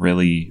they were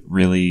really,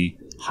 really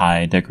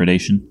high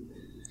degradation?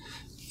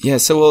 Yeah,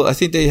 I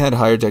think they had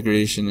higher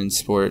degradation in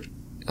sport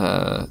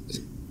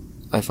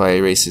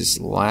FIA races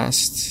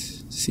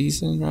last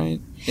season, right?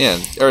 Yeah,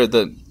 or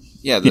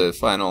the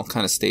final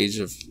kind of stage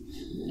of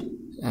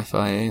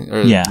FIA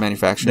or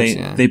manufacturers.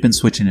 They've been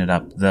switching it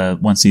up. The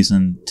one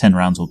season, 10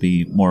 rounds will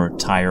be more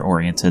tire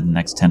oriented. The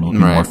next 10 will be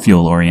more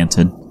fuel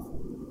oriented.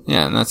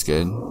 Yeah, and that's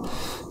good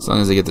as long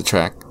as they get the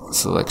track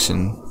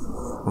selection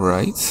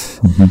right.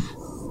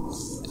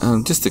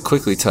 Mm-hmm. Just to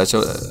quickly touch,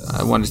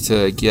 I wanted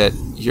to get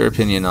your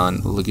opinion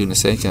on Laguna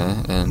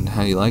Seca and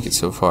how you like it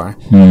so far.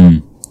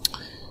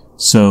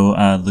 So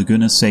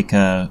Laguna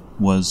Seca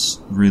was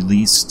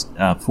released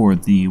for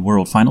the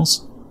World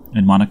Finals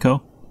in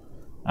Monaco,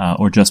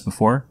 or just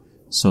before.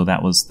 So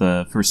that was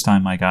the first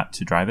time I got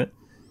to drive it.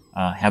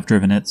 Have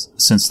driven it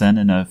since then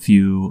in a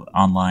few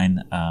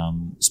online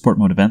sport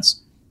mode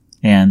events.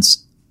 And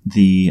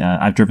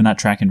I've driven that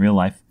track in real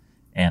life,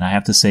 and I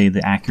have to say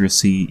the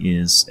accuracy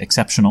is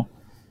exceptional.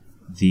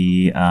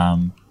 The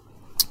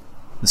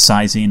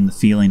sizing, the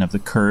feeling of the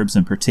curbs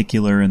in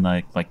particular, and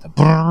like the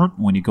brrr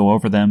when you go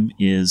over them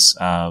is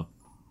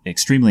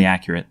extremely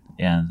accurate,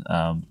 and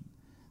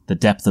the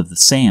depth of the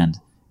sand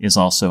is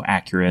also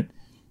accurate.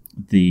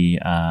 The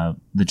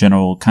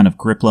general kind of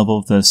grip level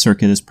of the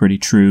circuit is pretty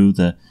true.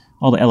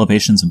 All the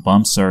elevations and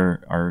bumps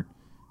are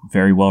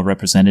very well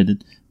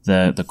represented.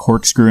 The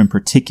corkscrew in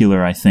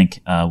particular, I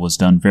think, was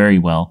done very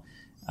well.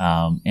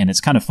 And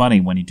it's kind of funny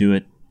when you do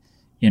it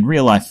in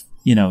real life.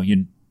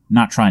 You're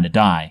not trying to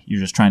die. You're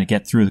just trying to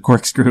get through the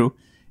corkscrew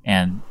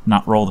and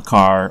not roll the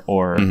car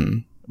or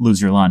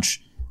lose your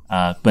lunch.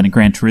 But in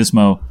Gran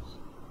Turismo,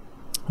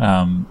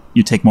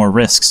 you take more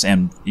risks,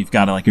 and you've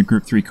got like a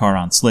Group 3 car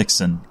on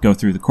slicks and go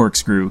through the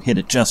corkscrew, hit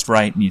it just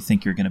right, and you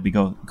think you're going to be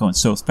going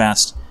so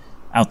fast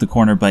out the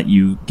corner, but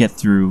you get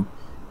through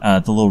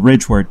the little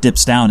ridge where it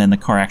dips down and the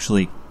car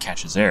actually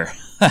catches air.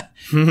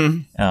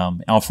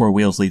 All 4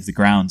 wheels leave the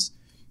ground.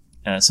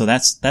 So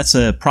that's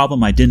a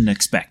problem I didn't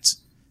expect.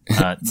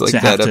 It's like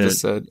that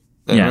episode.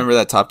 Remember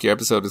that Top Gear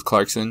episode with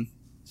Clarkson,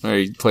 where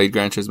he played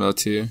Gran Turismo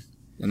 2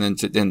 and then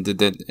did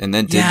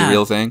the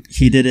real thing.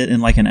 He did it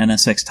in like an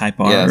NSX Type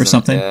R or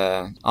something.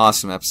 Yeah,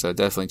 awesome episode.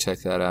 Definitely check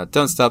that out.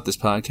 Don't stop this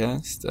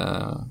podcast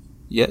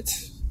yet.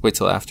 Wait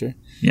till after.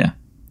 Yeah.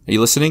 Are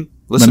you listening,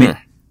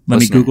 listener? Let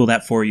me Google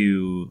that for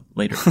you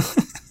later.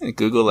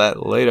 Google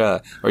that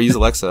later, or use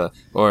Alexa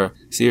or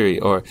Siri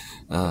or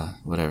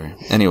whatever.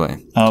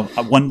 Anyway,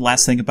 one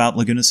last thing about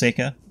Laguna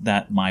Seca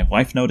that my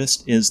wife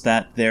noticed is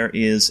that there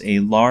is a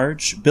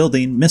large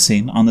building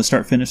missing on the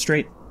start-finish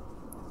straight.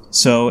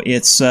 So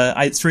its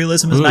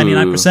realism is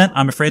 99%.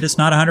 I'm afraid it's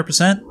not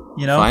 100%.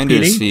 You know,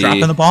 Finder's PD, fee.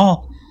 dropping the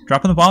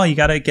ball. You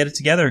got to get it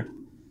together.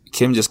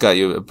 Kim just got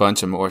you a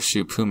bunch of more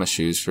Puma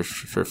shoes for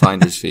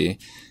finder's fee.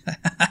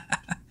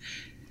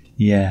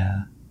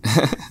 Yeah.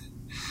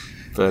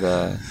 But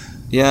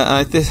yeah,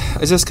 I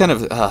just kind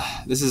of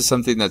this is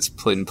something that's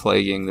been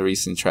plaguing the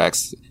recent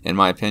tracks, in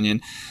my opinion,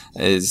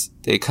 is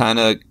they kind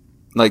of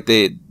like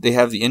they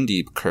have the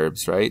Indy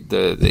curbs, right?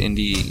 The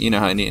Indy, you know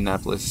how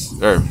Indianapolis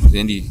or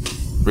the Indy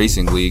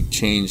Racing League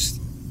changed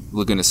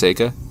Laguna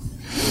Seca.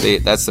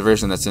 That's the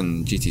version that's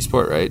in GT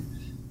Sport, right?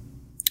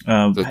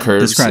 The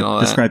curbs and all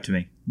that. Describe to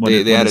me.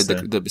 They added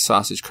the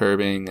sausage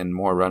curbing and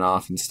more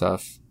runoff and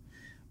stuff.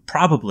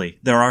 Probably.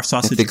 There are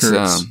sausage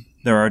curbs.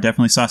 There are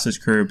definitely sausage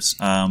curbs.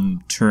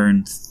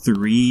 Turn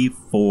 3,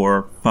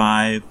 4,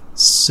 5,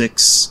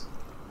 6.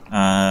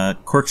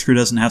 Corkscrew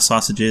doesn't have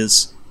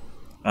sausages.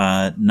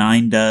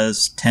 9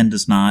 does. 10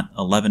 does not.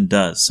 11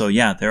 does. So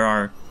yeah, there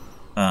are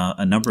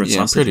a number of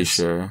sausages. I'm pretty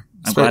sure.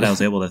 I'm glad I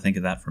was able to think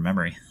of that from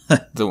memory.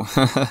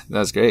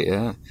 That's great,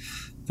 yeah.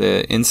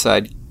 The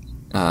inside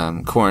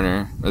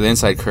corner, or the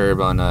inside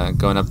curb on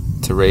going up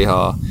to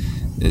Rahal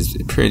is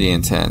pretty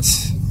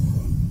intense.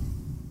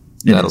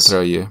 That'll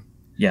throw you.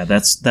 Yeah,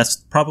 that's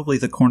probably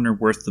the corner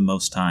worth the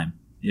most time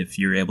if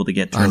you're able to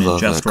get turned in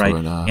just right.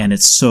 Corner. And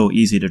it's so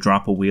easy to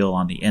drop a wheel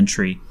on the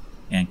entry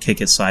and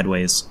kick it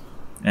sideways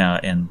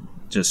and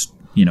just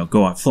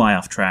fly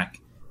off track.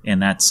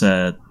 And that's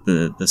the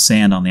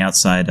sand on the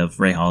outside of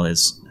Rahal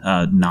is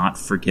not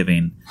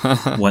forgiving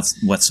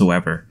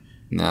whatsoever.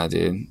 Nah,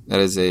 dude, that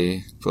is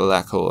a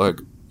black hole or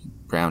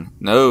brown.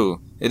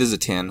 No, it is a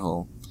tan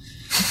hole.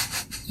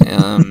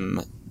 I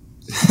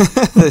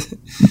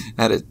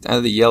had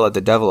to yell at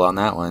the devil on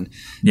that one.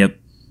 Yep.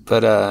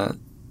 But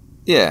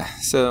yeah.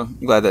 So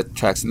I'm glad that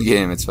track's in the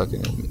game. It's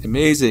fucking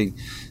amazing.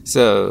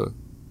 So,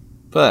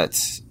 but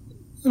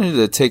I wanted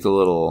to take a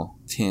little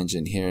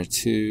tangent here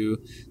to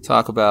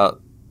talk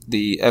about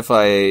the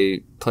FIA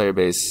player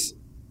base,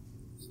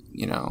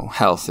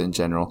 health in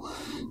general.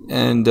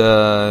 And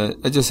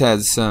I just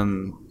had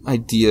some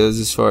ideas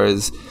as far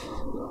as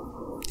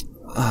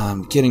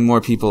getting more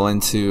people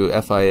into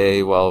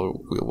FIA while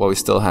we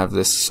still have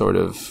this sort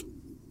of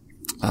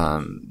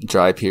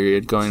dry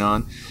period going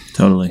on.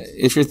 Totally.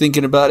 If you're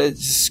thinking about it,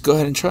 just go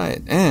ahead and try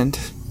it. And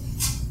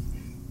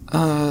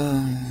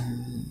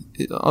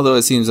although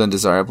it seems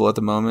undesirable at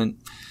the moment,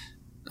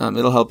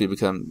 it'll help you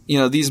become,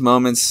 these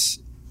moments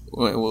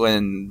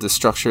when the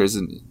structure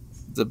isn't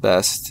the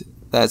best,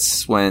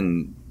 that's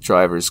when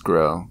drivers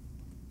grow.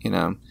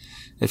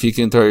 If you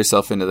can throw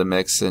yourself into the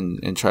mix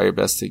and try your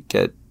best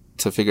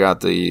to figure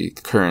out the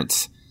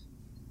current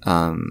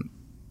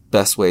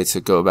best way to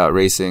go about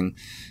racing,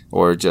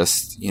 or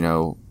just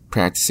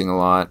practicing a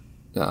lot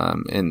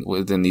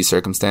within these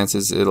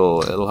circumstances,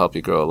 it'll help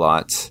you grow a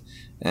lot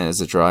as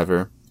a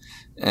driver.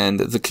 And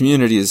the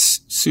community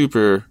is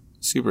super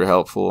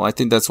helpful. I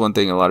think that's one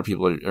thing a lot of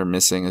people are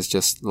missing, is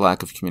just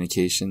lack of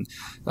communication.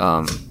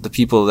 The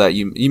people that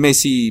you may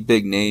see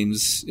big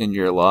names in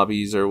your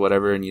lobbies or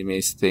whatever, and you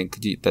may think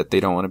that they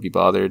don't want to be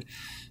bothered,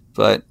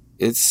 but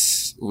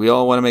we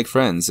all want to make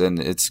friends, and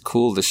it's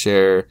cool to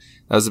share.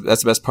 That's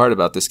the best part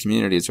about this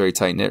community. It's very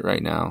tight knit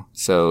right now.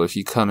 So if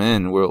you come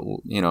in,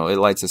 it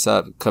lights us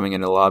up. Coming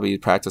into the lobby,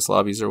 practice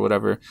lobbies or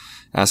whatever,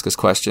 ask us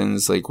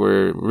questions. Like,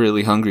 we're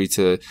really hungry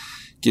to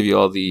give you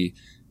all the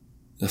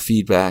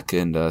feedback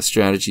and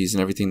strategies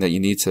and everything that you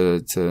need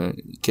to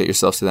get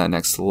yourself to that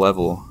next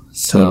level.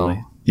 So,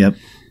 totally. Yep.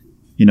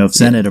 If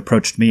Zen had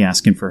approached me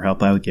asking for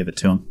help, I would give it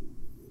to him.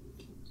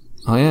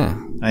 Oh yeah.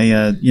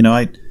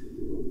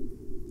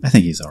 I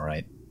think he's all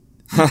right.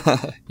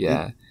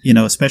 Yeah.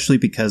 Especially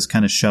because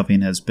kind of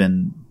shoving has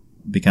been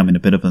becoming a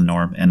bit of a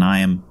norm, and I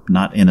am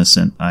not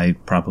innocent. I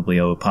probably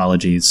owe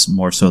apologies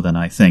more so than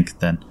I think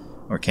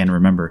or can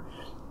remember.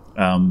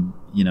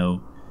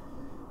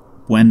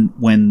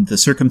 When the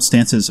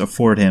circumstances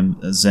afford him,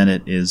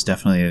 Zenit is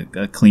definitely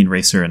a clean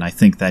racer, and I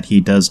think that he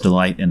does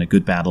delight in a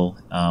good battle.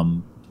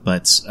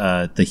 But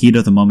the heat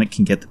of the moment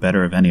can get the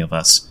better of any of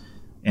us.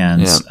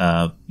 And,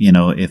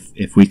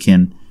 if we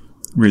can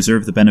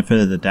reserve the benefit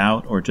of the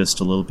doubt or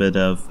just a little bit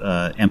of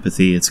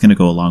empathy, it's going to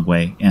go a long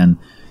way. And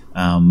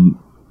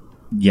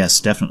yes,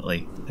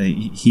 definitely.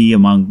 He,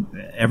 among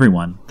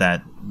everyone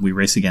that we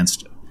race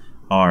against,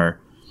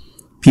 are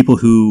people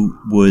who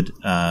would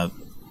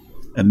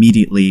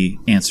immediately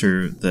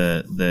answer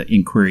the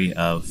inquiry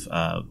of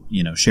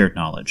shared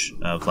knowledge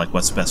of, like,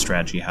 what's the best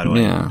strategy, how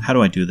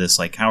do I do this,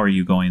 like, how are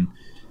you going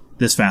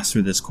this fast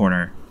through this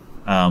corner.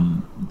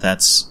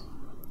 That's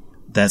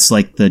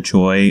like the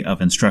joy of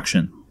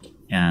instruction.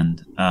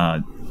 And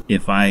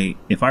if I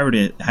were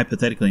to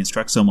hypothetically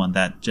instruct someone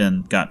that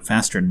got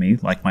faster than me,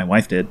 like my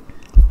wife did,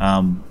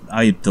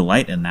 I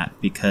delight in that,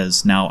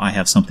 because now I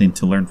have something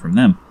to learn from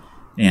them.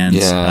 And,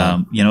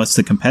 it's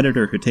the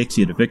competitor who takes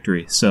you to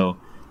victory. So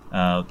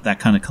that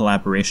kind of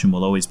collaboration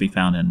will always be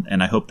found.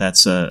 And I hope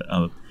that's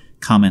a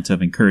comment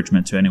of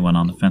encouragement to anyone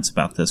on the fence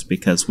about this,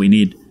 because we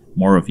need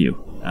more of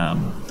you.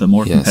 The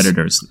more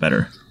competitors, the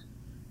better.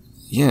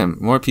 Yeah,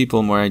 more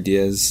people, more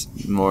ideas,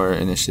 more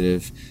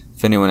initiative.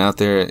 If anyone out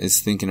there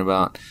is thinking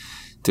about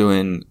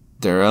doing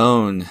their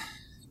own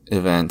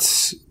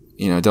events,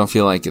 don't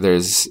feel like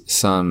there's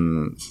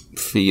some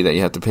fee that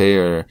you have to pay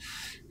or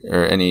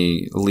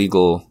any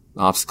legal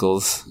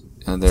obstacles.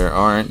 And there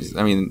aren't.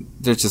 I mean,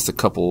 there's just a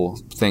couple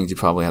things you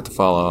probably have to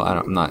follow.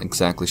 I'm not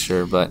exactly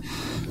sure, but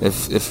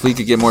if we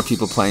could get more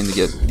people playing to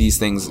get these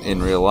things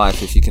in real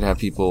life, if you could have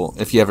people,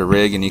 if you have a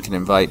rig and you can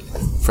invite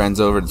friends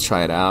over to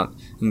try it out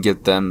and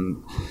get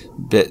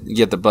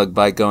the bug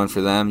bite going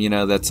for them,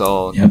 that's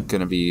all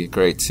going to be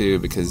great too,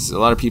 because a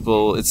lot of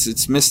people,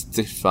 it's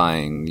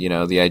mystifying,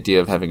 the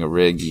idea of having a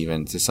rig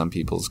even to some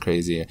people is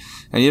crazy.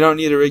 And you don't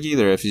need a rig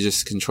either. If you're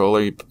just a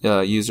controller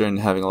user and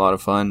having a lot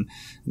of fun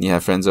and you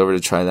have friends over to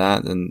try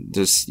that, and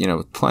there's,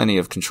 plenty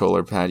of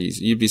controller pad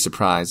users. You'd be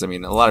surprised. I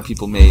mean, a lot of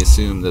people may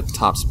assume that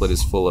Top Split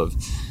is full of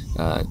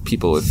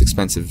people with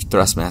expensive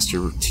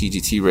Thrustmaster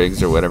TGT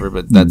rigs or whatever,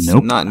 but that's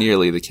not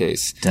nearly the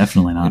case.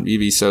 Definitely not. And you'd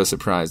be so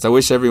surprised. I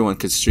wish everyone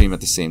could stream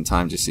at the same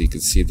time just so you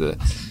could see the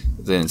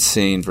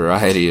insane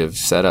variety of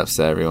setups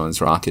that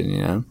everyone's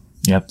rocking,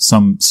 Yep.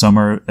 Some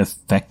are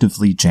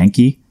effectively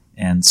janky,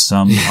 and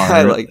some are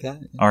I like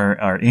that.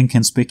 are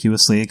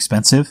inconspicuously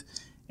expensive,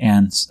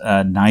 and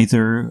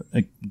neither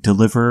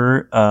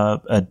deliver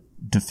a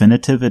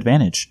definitive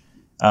advantage.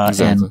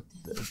 Exactly.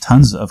 And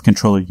tons of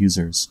controller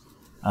users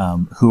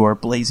who are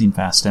blazing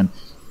fast. And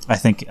I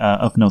think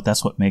of note,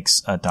 that's what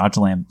makes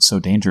Dodgelam so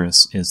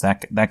dangerous, is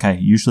that guy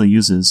usually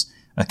uses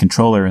a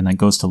controller and then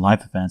goes to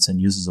live events and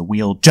uses a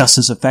wheel just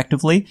as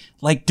effectively.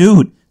 Like,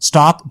 dude,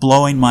 stop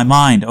blowing my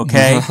mind,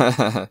 okay?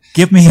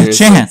 Give me a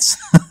chance.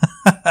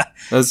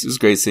 It was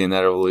great seeing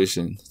that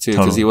evolution too,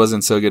 because he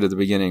wasn't so good at the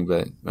beginning,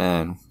 but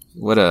man,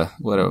 what a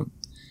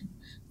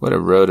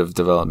road of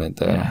development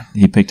there. Yeah,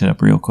 he picked it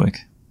up real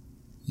quick.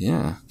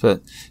 Yeah,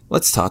 but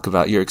let's talk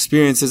about your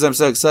experiences. I'm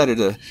so excited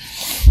to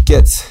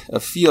get a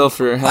feel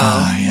for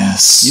how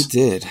you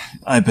did.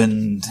 I've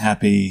been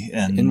happy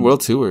and in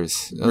World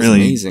Tours. That was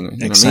really amazing.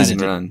 An amazing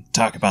run.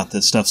 Talk about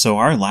this stuff. So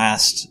our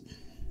last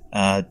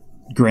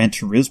Gran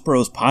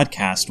Turismo's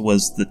podcast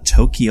was the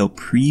Tokyo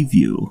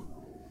preview.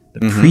 The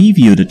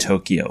preview to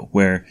Tokyo,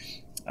 where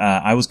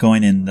I was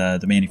going in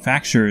the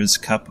Manufacturers'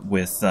 Cup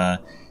with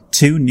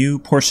two new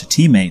Porsche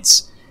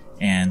teammates,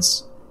 and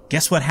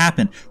guess what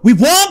happened? We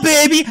won,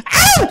 baby!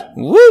 Ow!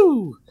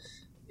 Woo!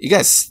 You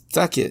guys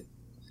stuck it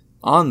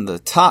on the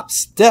top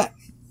step.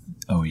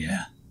 Oh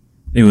yeah,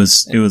 it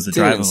was the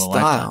drive of a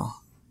lifetime.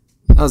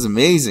 That was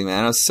amazing,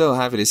 man. I was so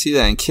happy to see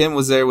that. And Kim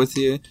was there with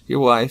you, your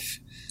wife.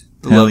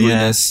 The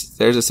loveliness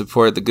there to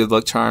support the good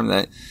luck charm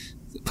that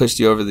pushed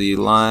you over the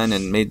line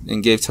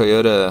and gave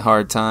Toyota a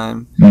hard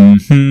time.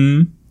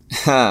 Mm-hmm.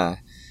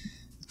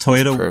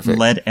 Toyota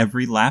led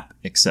every lap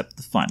except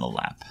the final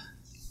lap.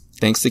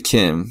 Thanks to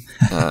Kim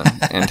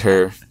and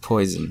her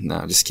poison.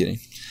 No, just kidding.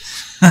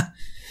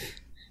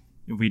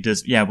 We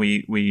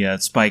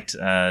spiked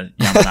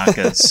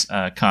Yamanaka's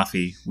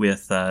coffee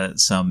with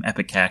some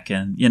Epicac,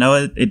 and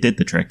it did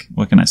the trick.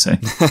 What can I say?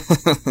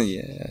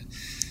 Yeah.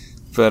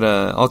 But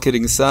all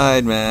kidding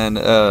aside, man,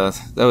 that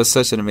was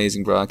such an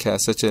amazing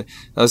broadcast. I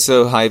was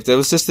so hyped. It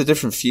was just a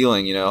different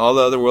feeling, All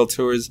the other World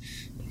Tours,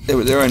 they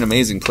were in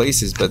amazing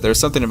places, but there was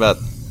something about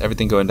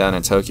everything going down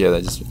in Tokyo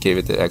that just gave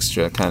it the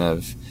extra kind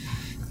of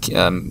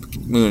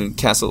moon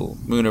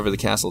over the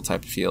castle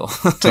type of feel.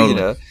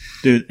 Totally.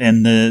 Dude,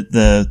 and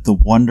the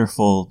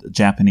wonderful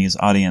Japanese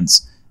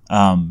audience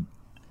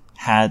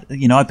had,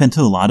 I've been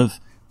to a lot of,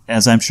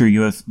 as I'm sure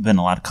you have been,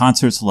 a lot of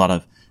concerts, a lot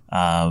of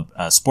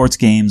sports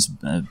games,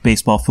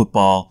 baseball,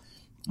 football,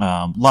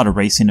 a lot of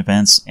racing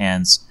events,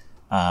 and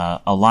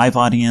a live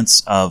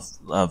audience of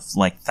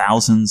like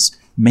thousands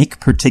make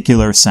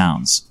particular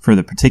sounds for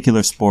the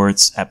particular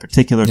sports at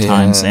particular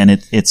times, and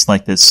it's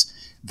like this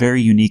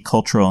very unique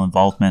cultural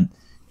involvement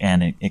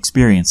and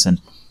experience. And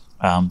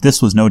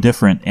this was no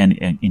different,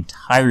 and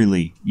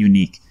entirely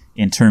unique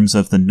in terms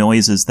of the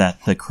noises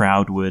that the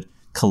crowd would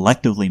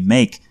collectively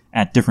make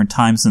at different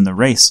times in the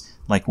race.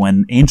 Like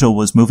when Angel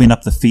was moving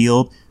up the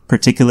field,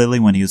 particularly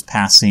when he was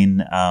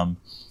passing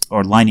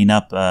or lining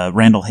up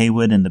Randall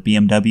Haywood in the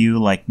BMW,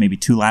 like maybe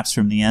 2 laps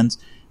from the end.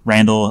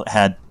 Randall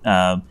had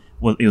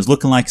it was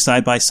looking like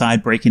side by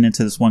side breaking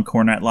into this one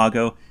corner at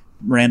Lago.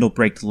 Randall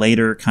braked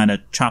later, kind of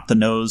chopped the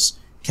nose,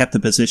 kept the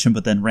position,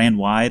 but then ran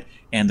wide,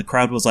 and the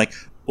crowd was like,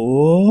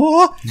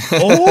 oh,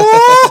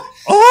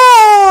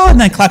 and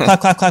then clap, clap,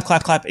 clap, clap,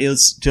 clap, clap. It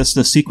was just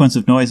a sequence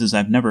of noises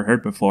I've never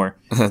heard before.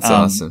 That's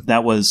awesome.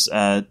 That was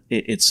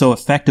it so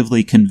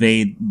effectively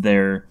conveyed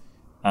their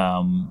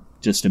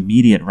just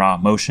immediate raw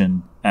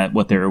emotion at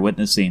what they were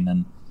witnessing,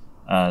 and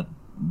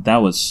that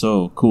was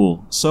so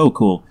cool.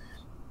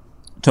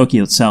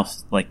 Tokyo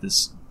itself, like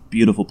this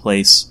beautiful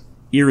place,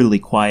 eerily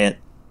quiet,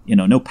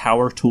 no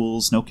power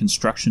tools, no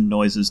construction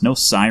noises, no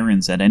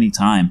sirens at any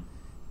time.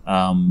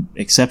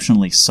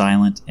 exceptionally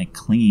silent and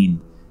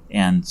clean,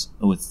 and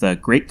with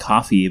great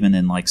coffee even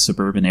in like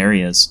suburban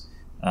areas.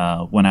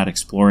 Went out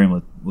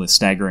exploring with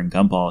Stagger and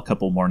Gumball a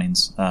couple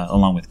mornings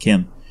along with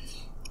Kim.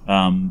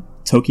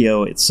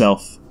 Tokyo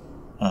itself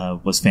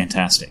was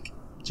fantastic,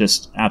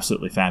 just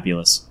absolutely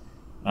fabulous.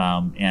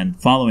 And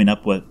following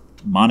up with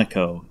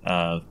Monaco,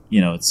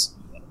 it's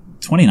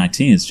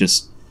 2019 is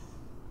just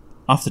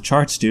off the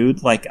charts,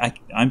 dude. Like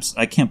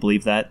I can't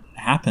believe that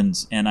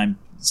happened, and I'm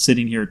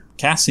sitting here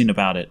casting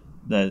about it.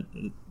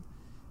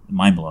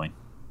 Mind blowing.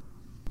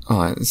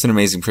 Oh, it's an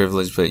amazing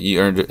privilege, but you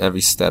earned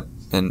every step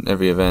and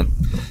every event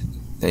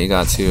that you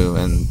got to,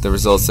 and the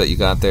results that you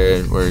got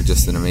there were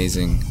just an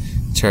amazing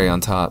cherry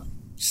on top.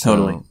 So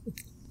totally.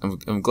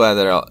 I'm glad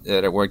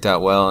that it worked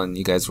out well, and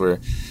you guys went,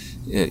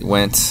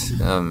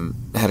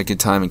 had a good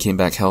time, and came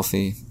back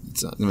healthy.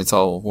 It's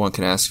all one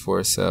can ask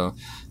for. So,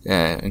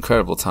 yeah,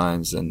 incredible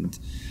times, and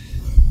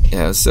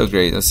yeah, it was so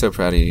great. I was so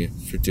proud of you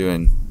for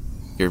doing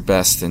your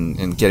best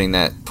and getting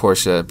that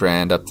Porsche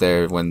brand up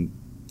there when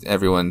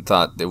everyone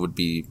thought it would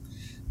be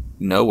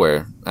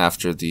nowhere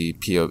after the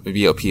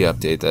VOP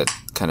update that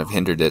kind of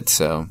hindered it.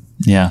 So,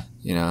 yeah,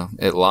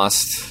 it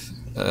lost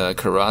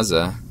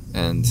Carrazza,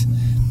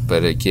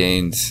 but it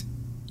gained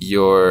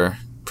your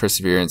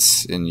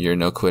perseverance and your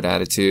no quit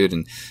attitude,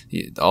 and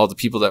all the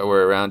people that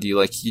were around you.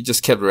 Like, you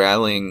just kept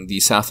rallying the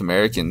South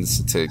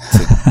Americans to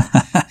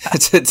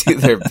to do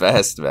their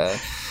best, man.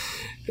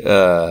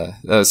 That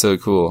was so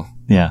cool.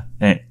 Yeah,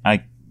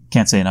 I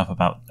can't say enough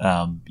about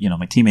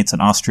my teammates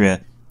in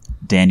Austria,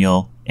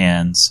 Daniel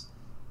and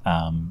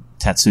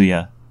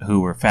Tatsuya,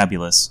 who were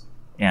fabulous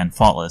and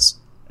faultless,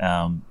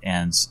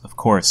 and of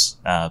course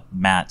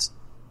Matt,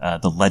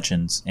 the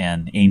legend,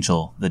 and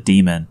Angel, the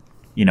demon,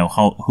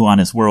 who on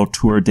his world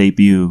tour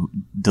debut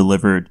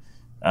delivered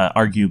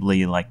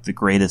arguably like the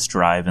greatest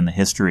drive in the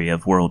history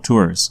of world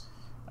tours.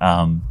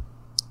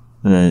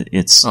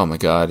 It's oh my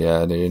god,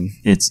 yeah, dude,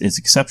 it's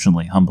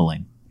exceptionally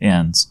humbling,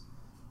 and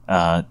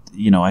I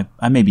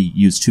maybe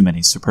use too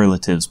many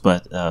superlatives,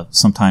 but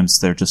sometimes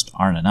there just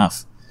aren't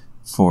enough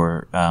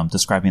for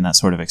describing that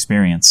sort of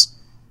experience.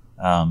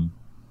 And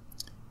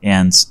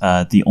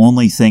the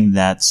only thing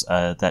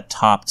that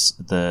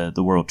topped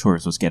the world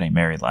tours was getting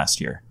married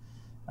last year.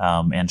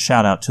 And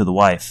shout out to the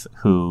wife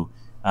who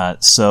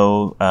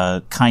so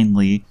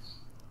kindly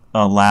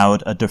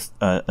allowed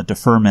a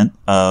deferment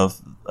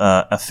of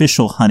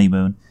official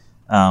honeymoon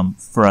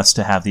for us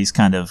to have these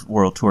kind of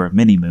world tour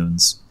mini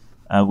moons.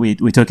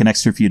 We took an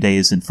extra few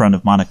days in front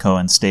of Monaco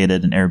and stayed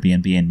at an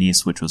Airbnb in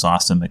Nice, which was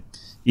awesome,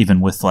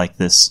 even with like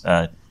this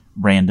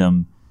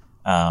random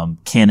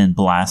cannon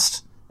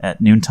blast at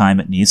noontime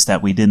at Nice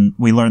that we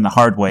learned the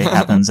hard way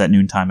happens at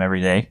noontime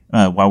every day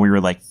while we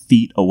were like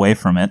feet away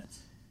from it.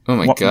 Oh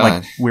my god!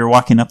 Like, we were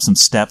walking up some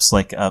steps,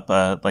 like up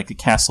like a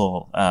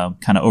castle,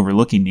 kind of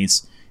overlooking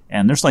Nice,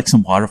 and there's like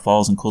some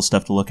waterfalls and cool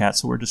stuff to look at.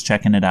 So we're just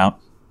checking it out.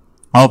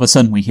 All of a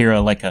sudden, we hear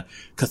a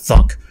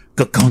ka-thunk,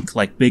 ka-gunk,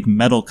 like big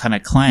metal kind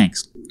of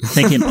clanks.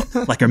 Thinking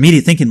like our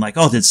immediate thinking, like,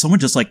 oh, did someone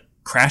just like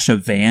crash a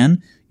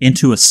van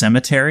into a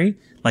cemetery?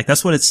 Like,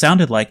 that's what it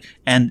sounded like.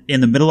 And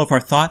in the middle of our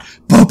thought,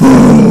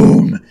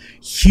 boom!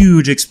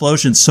 Huge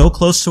explosion so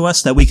close to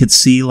us that we could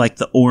see like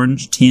the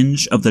orange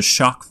tinge of the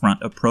shock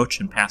front approach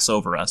and pass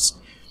over us.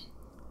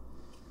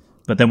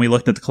 But then we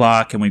looked at the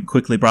clock and we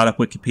quickly brought up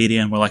Wikipedia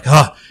and we're like,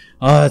 oh,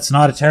 it's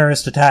not a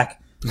terrorist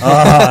attack.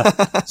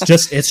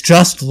 It's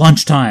just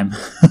lunchtime.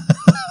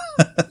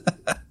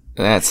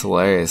 That's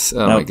hilarious.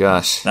 Oh my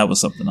gosh. That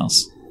was something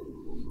else.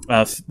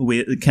 If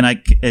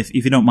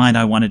you don't mind,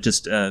 I wanted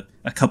just a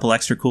couple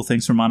extra cool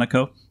things from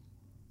Monaco.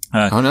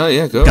 Oh no,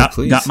 yeah, go,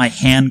 please. Got my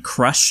hand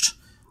crushed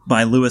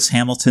by Lewis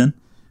Hamilton.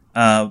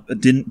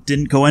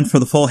 Didn't go in for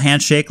the full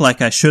handshake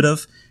like I should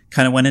have.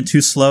 Kind of went in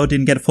too slow,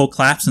 didn't get a full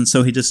claps, and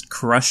so he just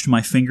crushed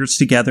my fingers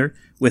together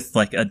with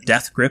like a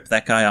death grip.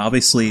 That guy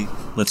obviously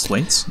lifts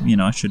weights.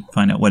 I should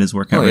find out what his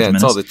workout regimen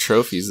is. It's all the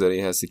trophies that he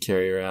has to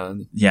carry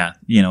around. Yeah,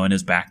 in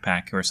his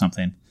backpack or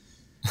something.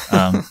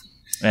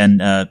 And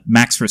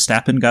Max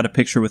Verstappen, got a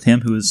picture with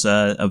him, who's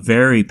a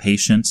very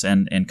patient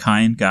and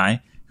kind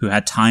guy who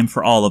had time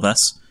for all of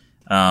us.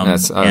 I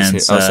was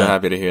so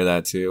happy to hear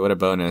that too. What a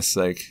bonus!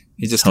 Like,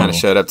 he just kind of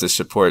showed up to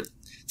support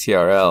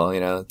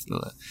TRL.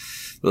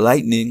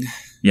 Lightning.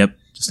 Yep,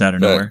 just out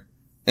of nowhere.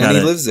 And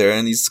he lives there,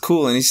 and he's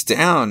cool, and he's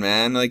down,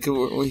 man. Like,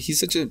 he's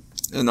such an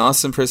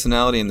awesome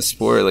personality in the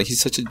sport. Like,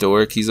 he's such a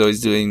dork. He's always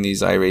doing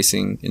these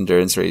iRacing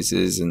endurance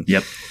races, and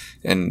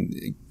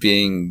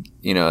being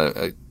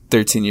a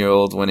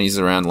 13-year-old when he's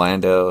around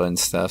Lando and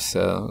stuff.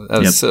 So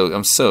I'm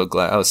so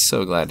glad. I was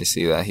so glad to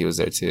see that he was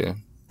there too.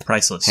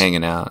 Priceless,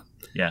 hanging out.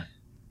 Yeah,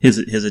 his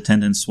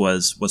attendance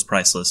was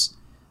priceless,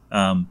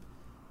 and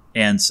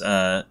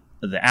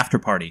the after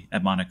party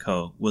at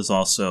Monaco was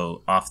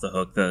also off the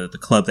hook. The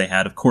club they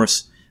had, of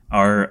course,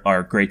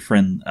 our great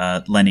friend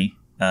Lenny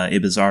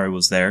Ibizarre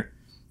was there,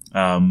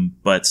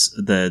 but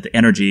the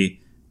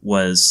energy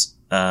was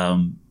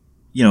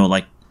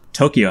like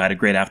Tokyo had a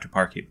great after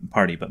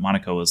party, but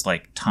Monaco was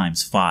like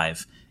times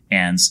 5,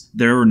 and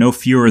there were no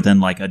fewer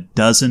than like a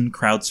dozen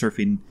crowd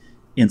surfing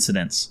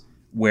incidents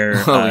where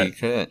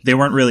they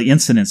weren't really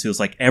incidents. It was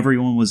like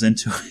everyone was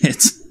into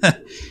it.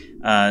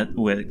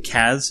 With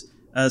Kaz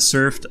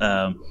surfed.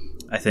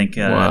 I think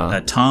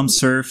Tom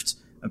surfed.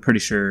 I'm pretty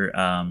sure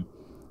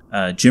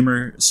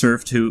Jimmer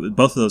surfed.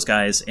 Both of those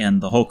guys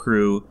and the whole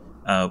crew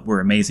were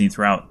amazing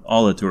throughout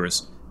all the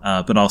tours.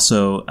 But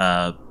also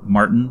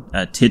Martin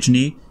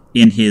Tidgeny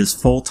in his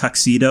full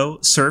tuxedo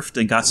surfed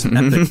and got some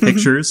epic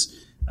pictures.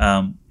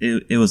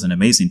 It was an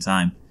amazing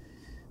time.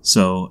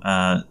 So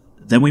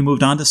then we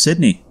moved on to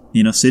Sydney.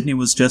 Sydney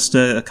was just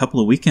a couple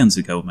of weekends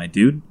ago, my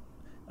dude.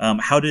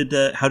 How did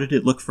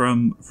it look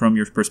from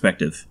your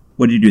perspective?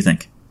 What did you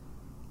think?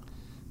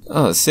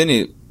 Oh,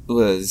 Sydney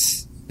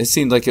was. It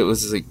seemed like it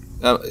was like,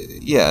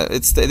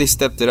 they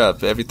stepped it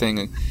up.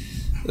 Everything,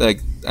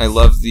 like I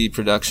love the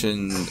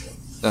production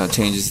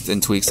changes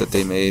and tweaks that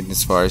they made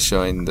as far as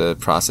showing the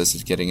process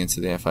of getting into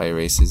the FIA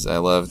races. I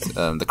loved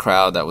the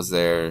crowd that was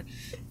there.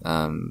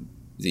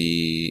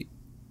 The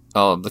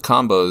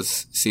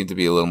combos seemed to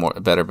be a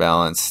little better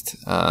balanced.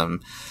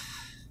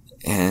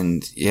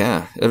 And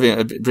yeah,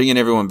 bringing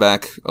everyone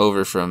back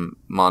over from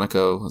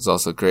Monaco was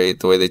also great.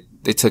 The way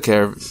they took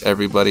care of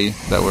everybody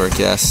that were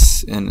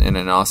guests in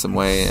an awesome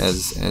way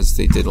as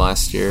they did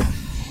last year.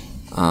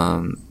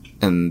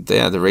 And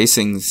yeah, the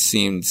racing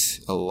seemed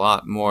a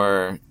lot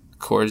more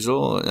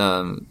cordial,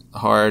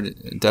 hard,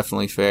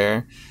 definitely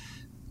fair.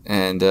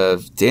 And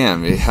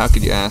damn, how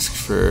could you ask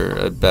for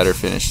a better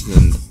finish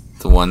than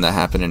the one that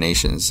happened in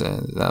Nations?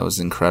 That was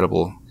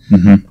incredible.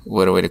 Mm-hmm.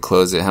 What a way to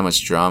close it. How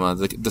much drama.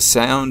 The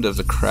sound of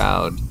the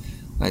crowd,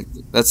 like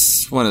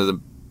that's one of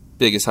the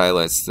biggest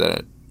highlights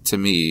that to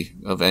me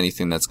of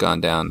anything that's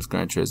gone down with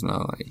Gran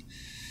Turismo. Like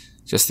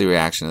just the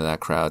reaction of that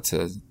crowd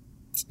to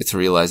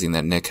realizing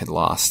that Nick had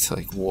lost.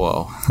 Like,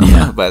 whoa,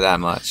 yeah. By that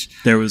much.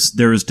 There was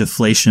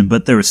deflation,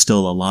 but there was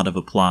still a lot of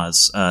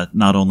applause,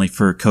 not only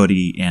for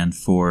Cody and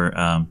for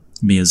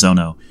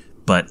Miyazono,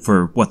 but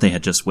for what they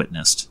had just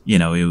witnessed. It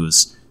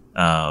was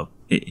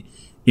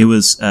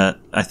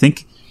I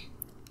think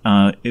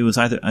it was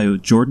either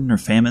Jordan or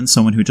Famine,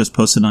 someone who just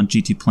posted on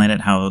GT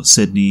Planet how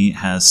Sydney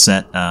has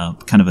set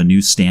kind of a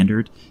new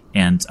standard.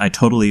 And I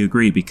totally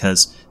agree,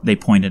 because they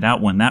pointed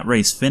out when that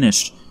race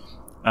finished,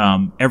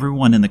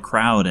 everyone in the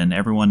crowd and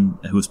everyone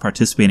who was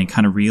participating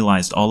kind of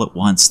realized all at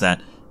once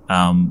that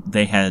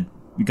they had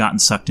gotten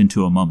sucked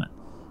into a moment.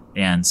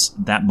 And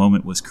that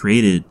moment was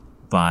created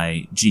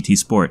by GT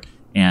Sport.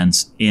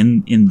 And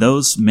in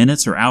those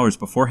minutes or hours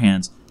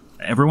beforehand,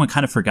 everyone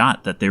kind of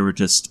forgot that they were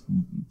just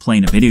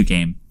playing a video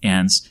game,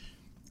 and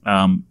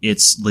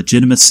its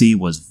legitimacy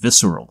was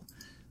visceral.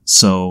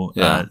 So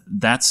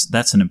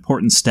that's an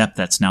important step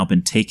that's now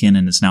been taken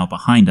and is now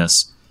behind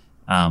us.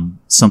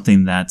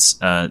 Something that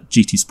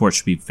GT Sport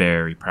should be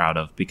very proud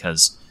of,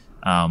 because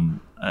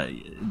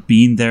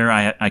being there,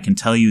 I can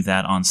tell you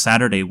that on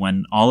Saturday,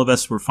 when all of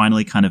us were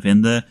finally kind of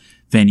in the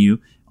venue,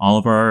 all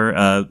of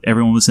our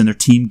everyone was in their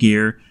team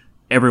gear,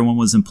 everyone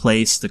was in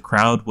place, the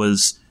crowd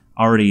was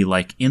already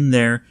like in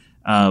there.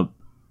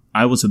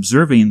 I was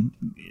observing,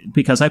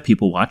 because I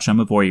people watch. I'm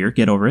a voyeur.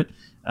 Get over it.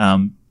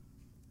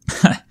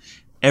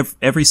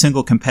 Every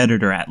single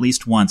competitor at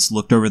least once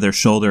looked over their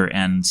shoulder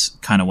and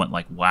kind of went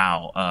like,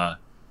 "Wow,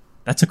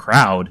 that's a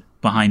crowd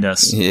behind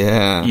us."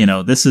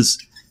 Yeah, this is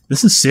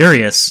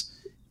serious,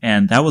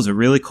 and that was a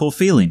really cool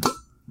feeling.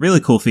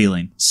 Really cool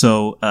feeling.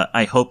 So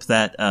I hope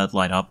that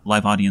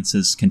live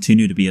audiences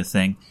continue to be a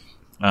thing.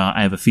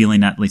 I have a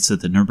feeling, at least at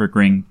the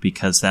Nürburgring,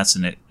 because that's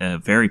a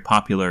very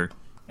popular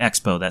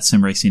expo, that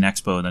sim racing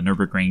expo. The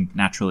Nürburgring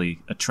naturally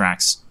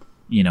attracts,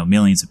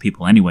 millions of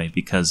people anyway,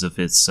 because of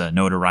its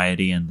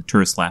notoriety and the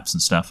tourist laps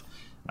and stuff.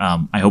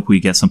 I hope we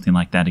get something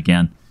like that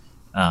again.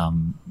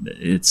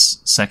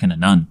 It's second to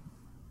none.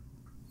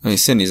 I mean,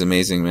 Sydney's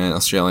amazing, man.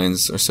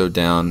 Australians are so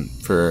down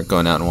for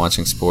going out and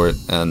watching sport,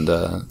 and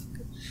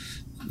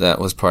that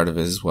was part of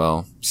it as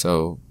well.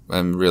 So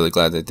I'm really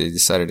glad that they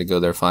decided to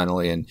go there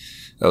finally, and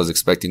I was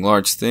expecting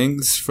large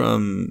things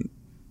from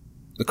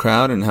the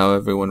crowd and how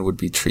everyone would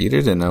be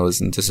treated, and I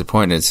wasn't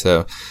disappointed.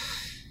 So,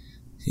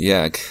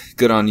 yeah,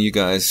 good on you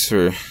guys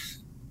for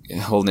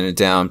holding it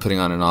down, putting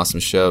on an awesome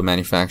show.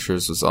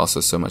 Manufacturers was also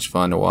so much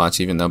fun to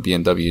watch, even though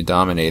BMW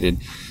dominated.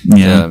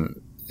 Yeah.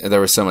 There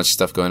was so much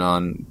stuff going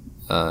on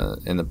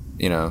in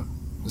the,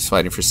 was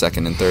fighting for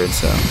second and third.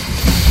 So,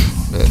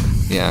 but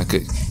yeah,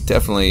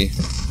 definitely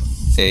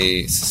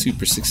a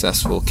super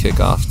successful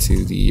kickoff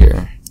to the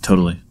year.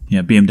 Totally.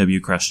 Yeah, BMW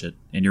crushed it.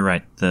 And you're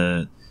right.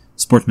 The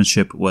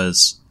sportsmanship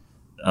was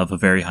of a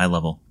very high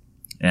level.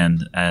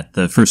 And at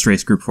the first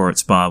race, Group 4 at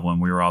Spa, when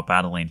we were all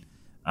battling,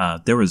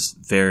 there was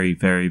very,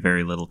 very,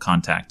 very little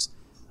contact.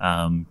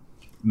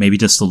 Maybe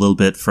just a little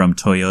bit from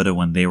Toyota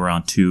when they were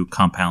on 2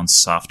 compounds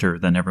softer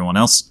than everyone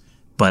else.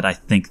 But I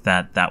think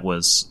that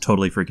was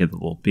totally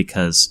forgivable,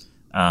 because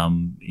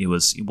it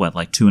was,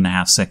 like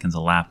 2.5 seconds a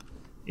lap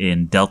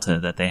in Delta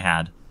that they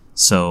had.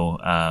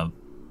 So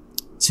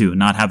to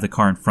not have the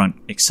car in front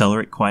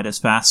accelerate quite as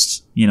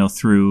fast,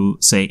 through,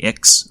 say,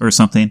 X or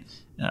something,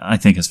 I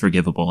think is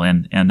forgivable.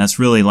 And that's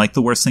really like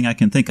the worst thing I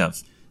can think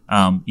of.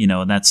 And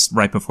that's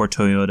right before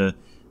Toyota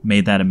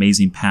made that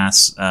amazing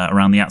pass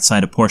around the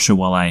outside of Porsche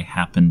while I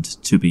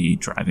happened to be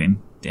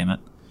driving. Damn it.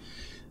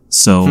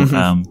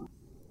 So,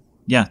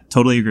 yeah,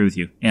 totally agree with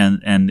you.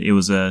 And it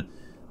was a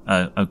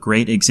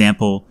great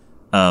example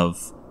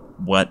of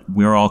what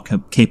we're all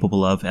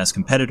capable of as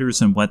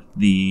competitors and what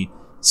the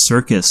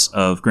circus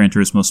of Gran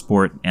Turismo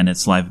Sport and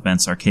its live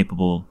events are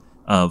capable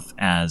of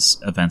as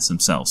events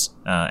themselves,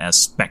 as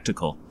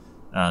spectacle.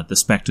 The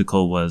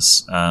spectacle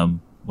was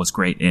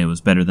great. It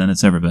was better than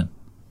it's ever been.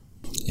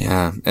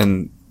 Yeah,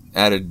 and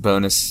added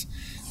bonus,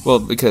 well,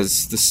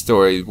 because the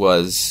story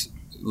was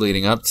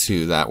leading up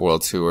to that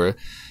World Tour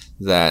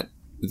that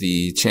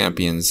the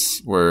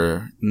champions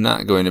were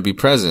not going to be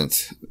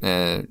present,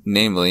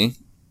 namely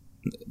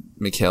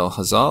Mikhail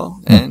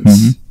Hazal and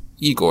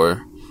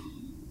Igor,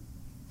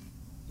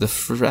 the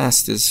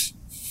fastest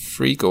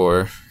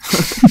Freakor.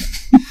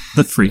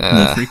 The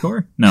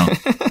Freakor? No.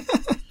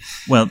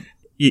 Well,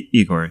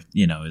 Igor,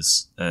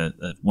 is a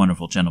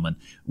wonderful gentleman.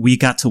 We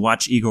got to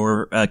watch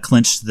Igor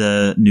clinch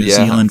the New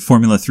Zealand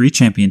Formula 3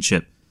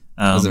 championship.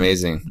 That was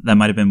amazing. That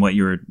might have been what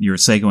you were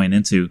segueing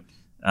into.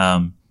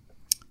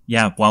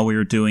 While we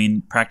were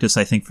doing practice,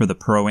 I think for the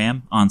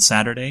Pro-Am on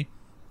Saturday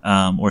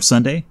or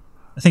Sunday.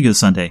 I think it was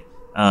Sunday.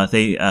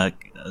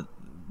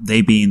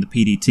 They being the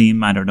PD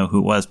team, I don't know who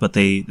it was, but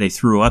they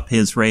threw up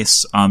his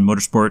race on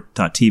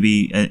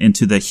motorsport.tv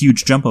into the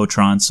huge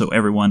Jumbotron so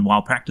everyone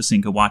while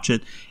practicing could watch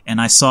it.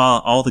 And I saw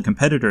all the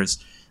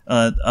competitors,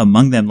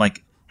 among them,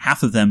 like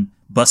half of them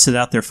busted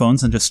out their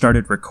phones and just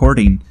started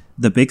recording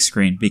the big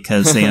screen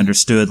because they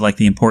understood like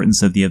the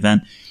importance of the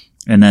event.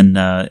 And then,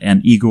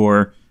 and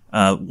Igor,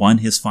 won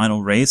his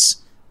final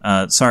race.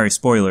 Sorry,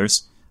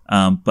 spoilers.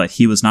 But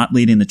he was not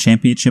leading the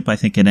championship, I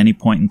think, at any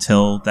point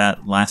until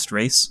that last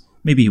race.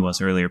 Maybe he was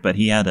earlier, but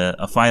he had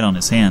a fight on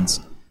his hands.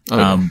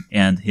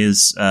 And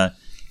his,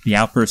 the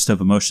outburst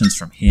of emotions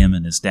from him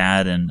and his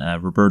dad and,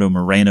 Roberto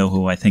Moreno,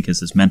 who I think is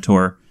his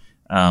mentor,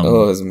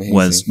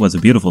 was a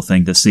beautiful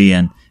thing to see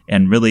and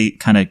really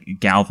kind of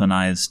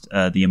galvanized,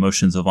 the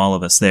emotions of all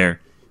of us there.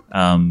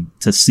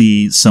 To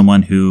see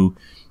someone who,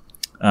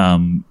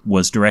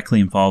 was directly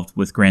involved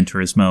with Gran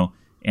Turismo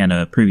and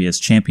a previous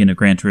champion of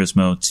Gran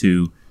Turismo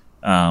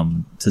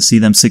to see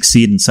them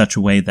succeed in such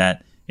a way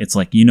that it's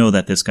like,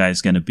 that this guy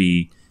is going to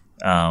be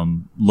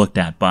looked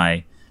at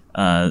by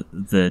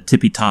the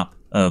tippy top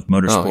of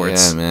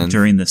motorsports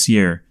during this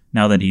year.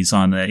 Now that he's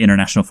on the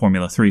International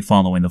Formula 3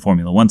 following the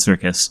Formula 1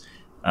 circus,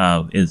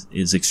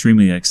 is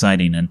extremely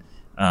exciting. And,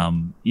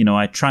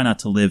 I try not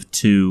to live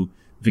too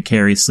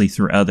vicariously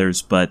through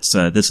others, but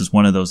this is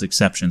one of those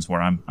exceptions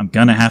where I'm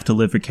going to have to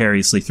live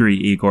vicariously through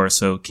Igor,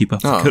 so keep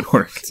up the good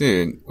work.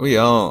 Dude, we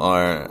all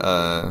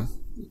are.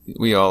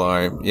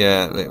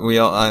 Yeah,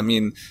 I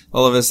mean,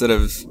 all of us that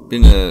have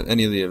been to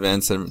any of the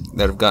events that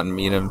have gotten to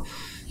meet him,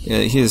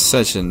 he is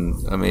such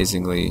an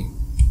amazingly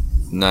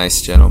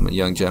nice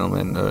young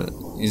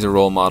gentleman. He's a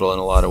role model in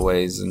a lot of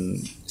ways,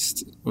 and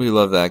we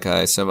love that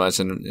guy so much.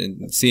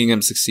 And seeing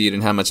him succeed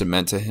and how much it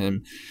meant to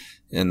him,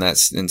 and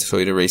that's in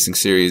Toyota Racing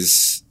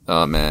Series,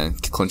 oh man,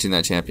 clinching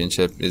that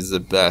championship is the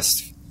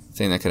best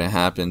thing that could have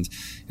happened.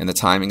 And the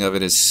timing of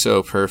it is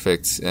so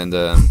perfect. And,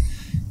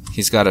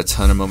 he's got a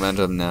ton of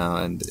momentum now,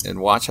 and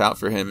watch out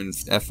for him in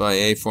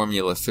FIA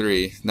Formula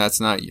 3.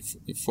 That's not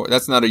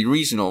a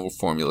regional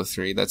Formula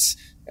 3. That's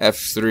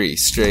F3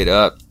 straight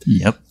up.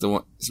 Yep.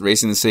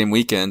 Racing the same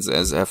weekends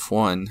as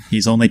F1.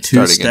 He's only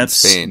two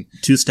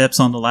steps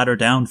on the ladder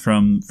down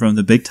from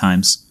the big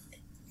times.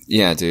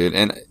 Yeah, dude.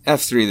 And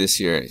F3 this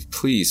year,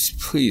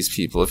 please,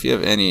 people, if you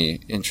have any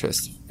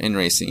interest in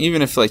racing,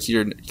 even if like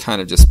you're kind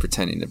of just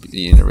pretending to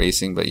be into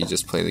racing, but you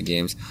just play the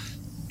games,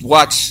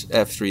 watch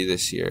F3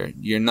 this year.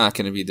 You're not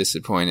going to be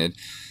disappointed.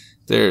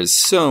 There's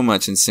so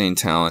much insane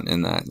talent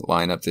in that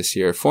lineup this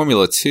year.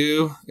 Formula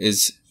 2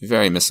 is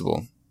very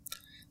missable.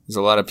 There's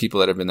a lot of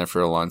people that have been there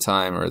for a long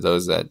time, or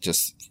those that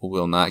just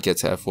will not get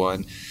to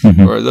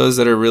F1, or those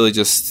that are really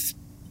just,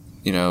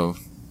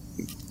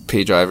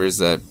 pay drivers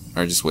that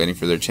are just waiting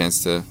for their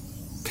chance to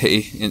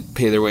pay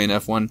their way in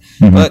F1.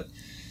 But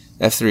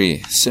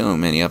F3, so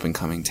many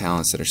up-and-coming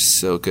talents that are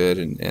so good,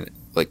 and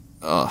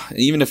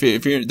even if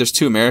you're, there's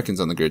two Americans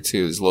on the grid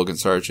too. There's Logan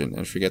Sargent,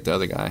 and I forget the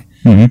other guy.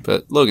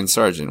 But Logan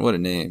Sargent, what a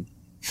name!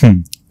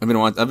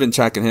 I've been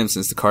tracking him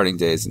since the karting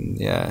days, and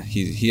yeah,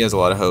 he has a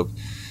lot of hope,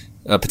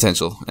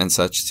 potential, and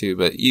such too.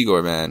 But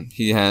Igor, man,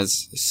 he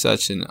has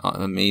such an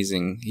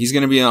amazing. He's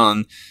going to be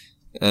on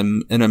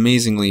an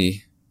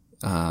amazingly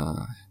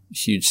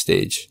huge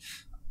stage.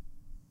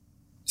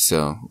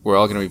 So we're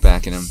all going to be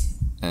backing him,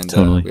 and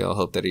totally. We all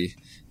hope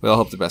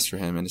the best for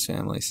him and his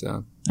family.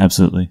 So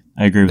absolutely,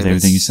 I agree with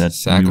everything you said.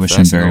 We wish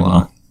him very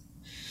well.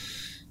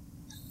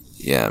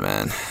 Yeah,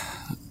 man.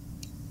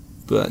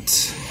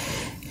 But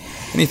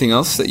anything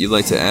else that you'd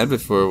like to add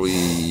before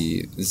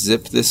we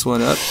zip this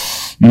one up?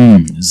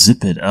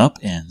 Zip it up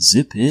and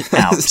zip it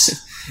out.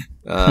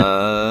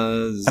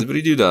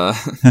 Zippity doo dah.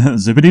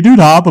 Zippity doo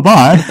dah. Bye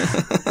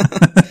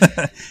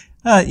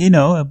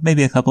bye.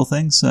 Maybe a couple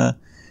things.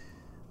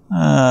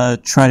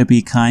 Try to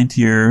be kind to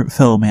your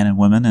fellow man and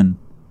woman and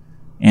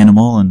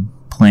animal and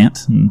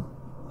plant and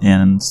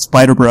and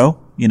Spider Bro.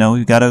 You know,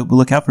 we've got to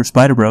look out for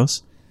Spider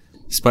Bros.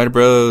 Spider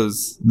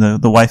Bros. The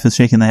wife is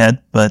shaking the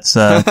head, but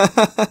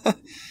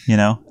you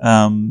know,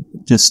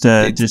 just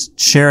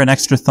share an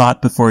extra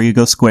thought before you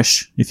go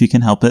squish if you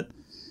can help it.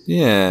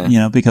 Yeah. You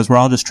know, because we're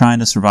all just trying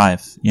to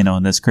survive, you know,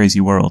 in this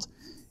crazy world.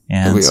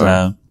 And we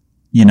are.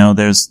 you know,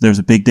 there's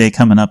a big day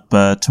coming up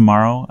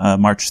tomorrow,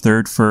 March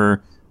 3rd,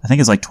 for I think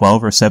it's like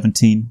 12 or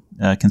 17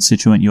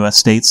 constituent U.S.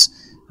 states.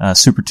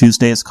 Super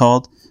Tuesday it's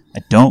called. I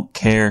don't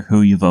care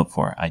who you vote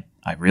for. I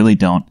really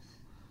don't.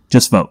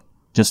 Just vote.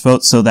 Just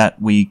vote so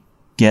that we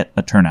get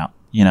a turnout.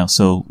 You know,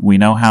 so we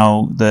know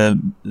how the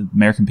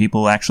American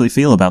people actually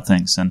feel about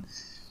things, and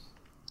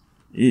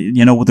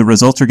you know what the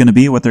results are going to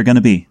be, what they're going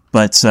to be.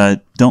 But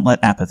don't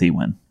let apathy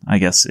win, I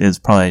guess, is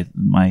probably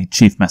my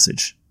chief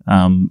message.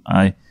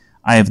 I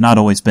have not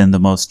always been the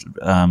most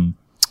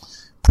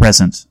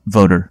present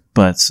voter,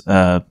 but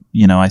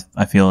you know,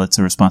 I feel it's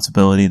a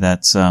responsibility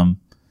that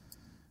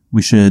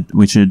we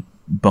should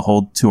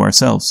behold to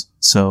ourselves.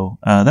 So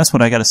that's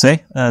what I got to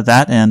say.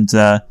 That and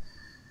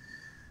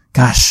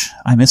gosh,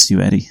 I miss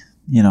you, Eddie.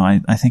 You know,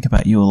 I think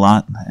about you a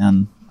lot,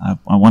 and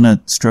I want to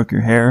stroke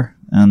your hair,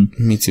 and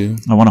me too.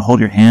 I want to hold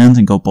your hand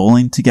and go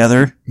bowling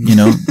together, you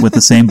know, with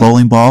the same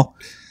bowling ball.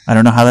 I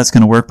don't know how that's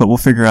going to work, but we'll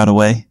figure out a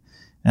way.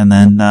 And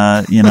then,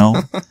 you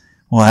know,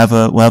 we'll have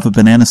a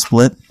banana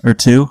split or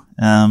two.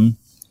 And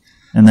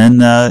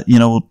then, you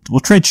know, we'll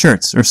trade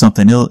shirts or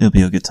something. It'll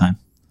be a good time.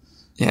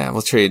 Yeah.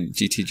 We'll trade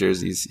GT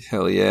jerseys.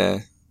 Hell yeah.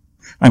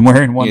 I'm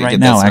wearing one right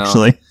now,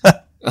 actually.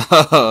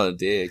 Oh,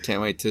 dear.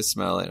 Can't wait to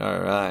smell it. All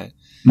right.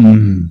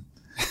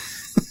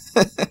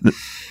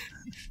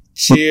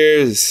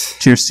 Cheers.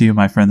 Cheers to you,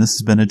 my friend. This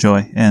has been a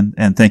joy.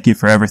 And thank you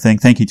for everything.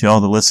 Thank you to all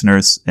the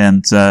listeners.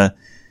 And,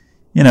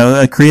 you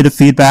know, creative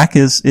feedback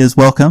is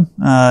welcome.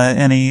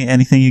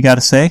 Anything you got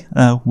to say,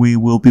 we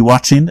will be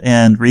watching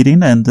and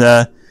reading, and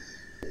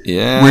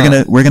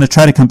yeah, we're gonna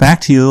try to come back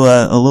to you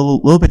a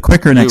little bit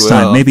quicker next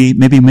time.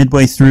 Maybe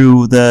midway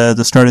through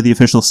the start of the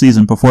official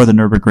season, before the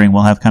Nürburgring,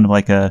 we'll have kind of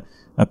like a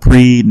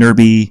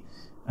pre-Nerby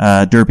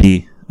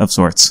derby of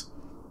sorts.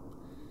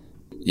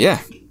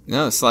 Yeah,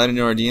 no, slide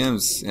into our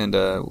DMs and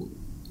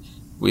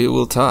we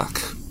will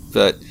talk.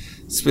 But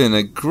it's been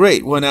a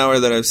great 1 hour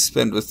that I've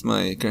spent with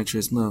my Gran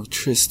Turismo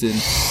Tristan.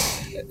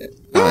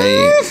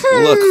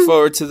 I look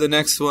forward to the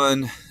next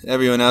one.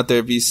 Everyone out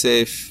there, be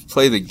safe.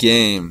 Play the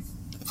game.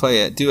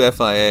 Play it. Do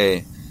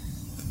FIA.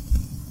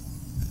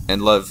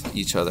 And love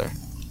each other.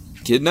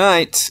 Good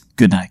night.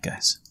 Good night,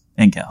 guys.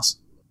 And gals.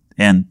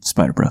 And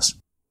Spider Bros.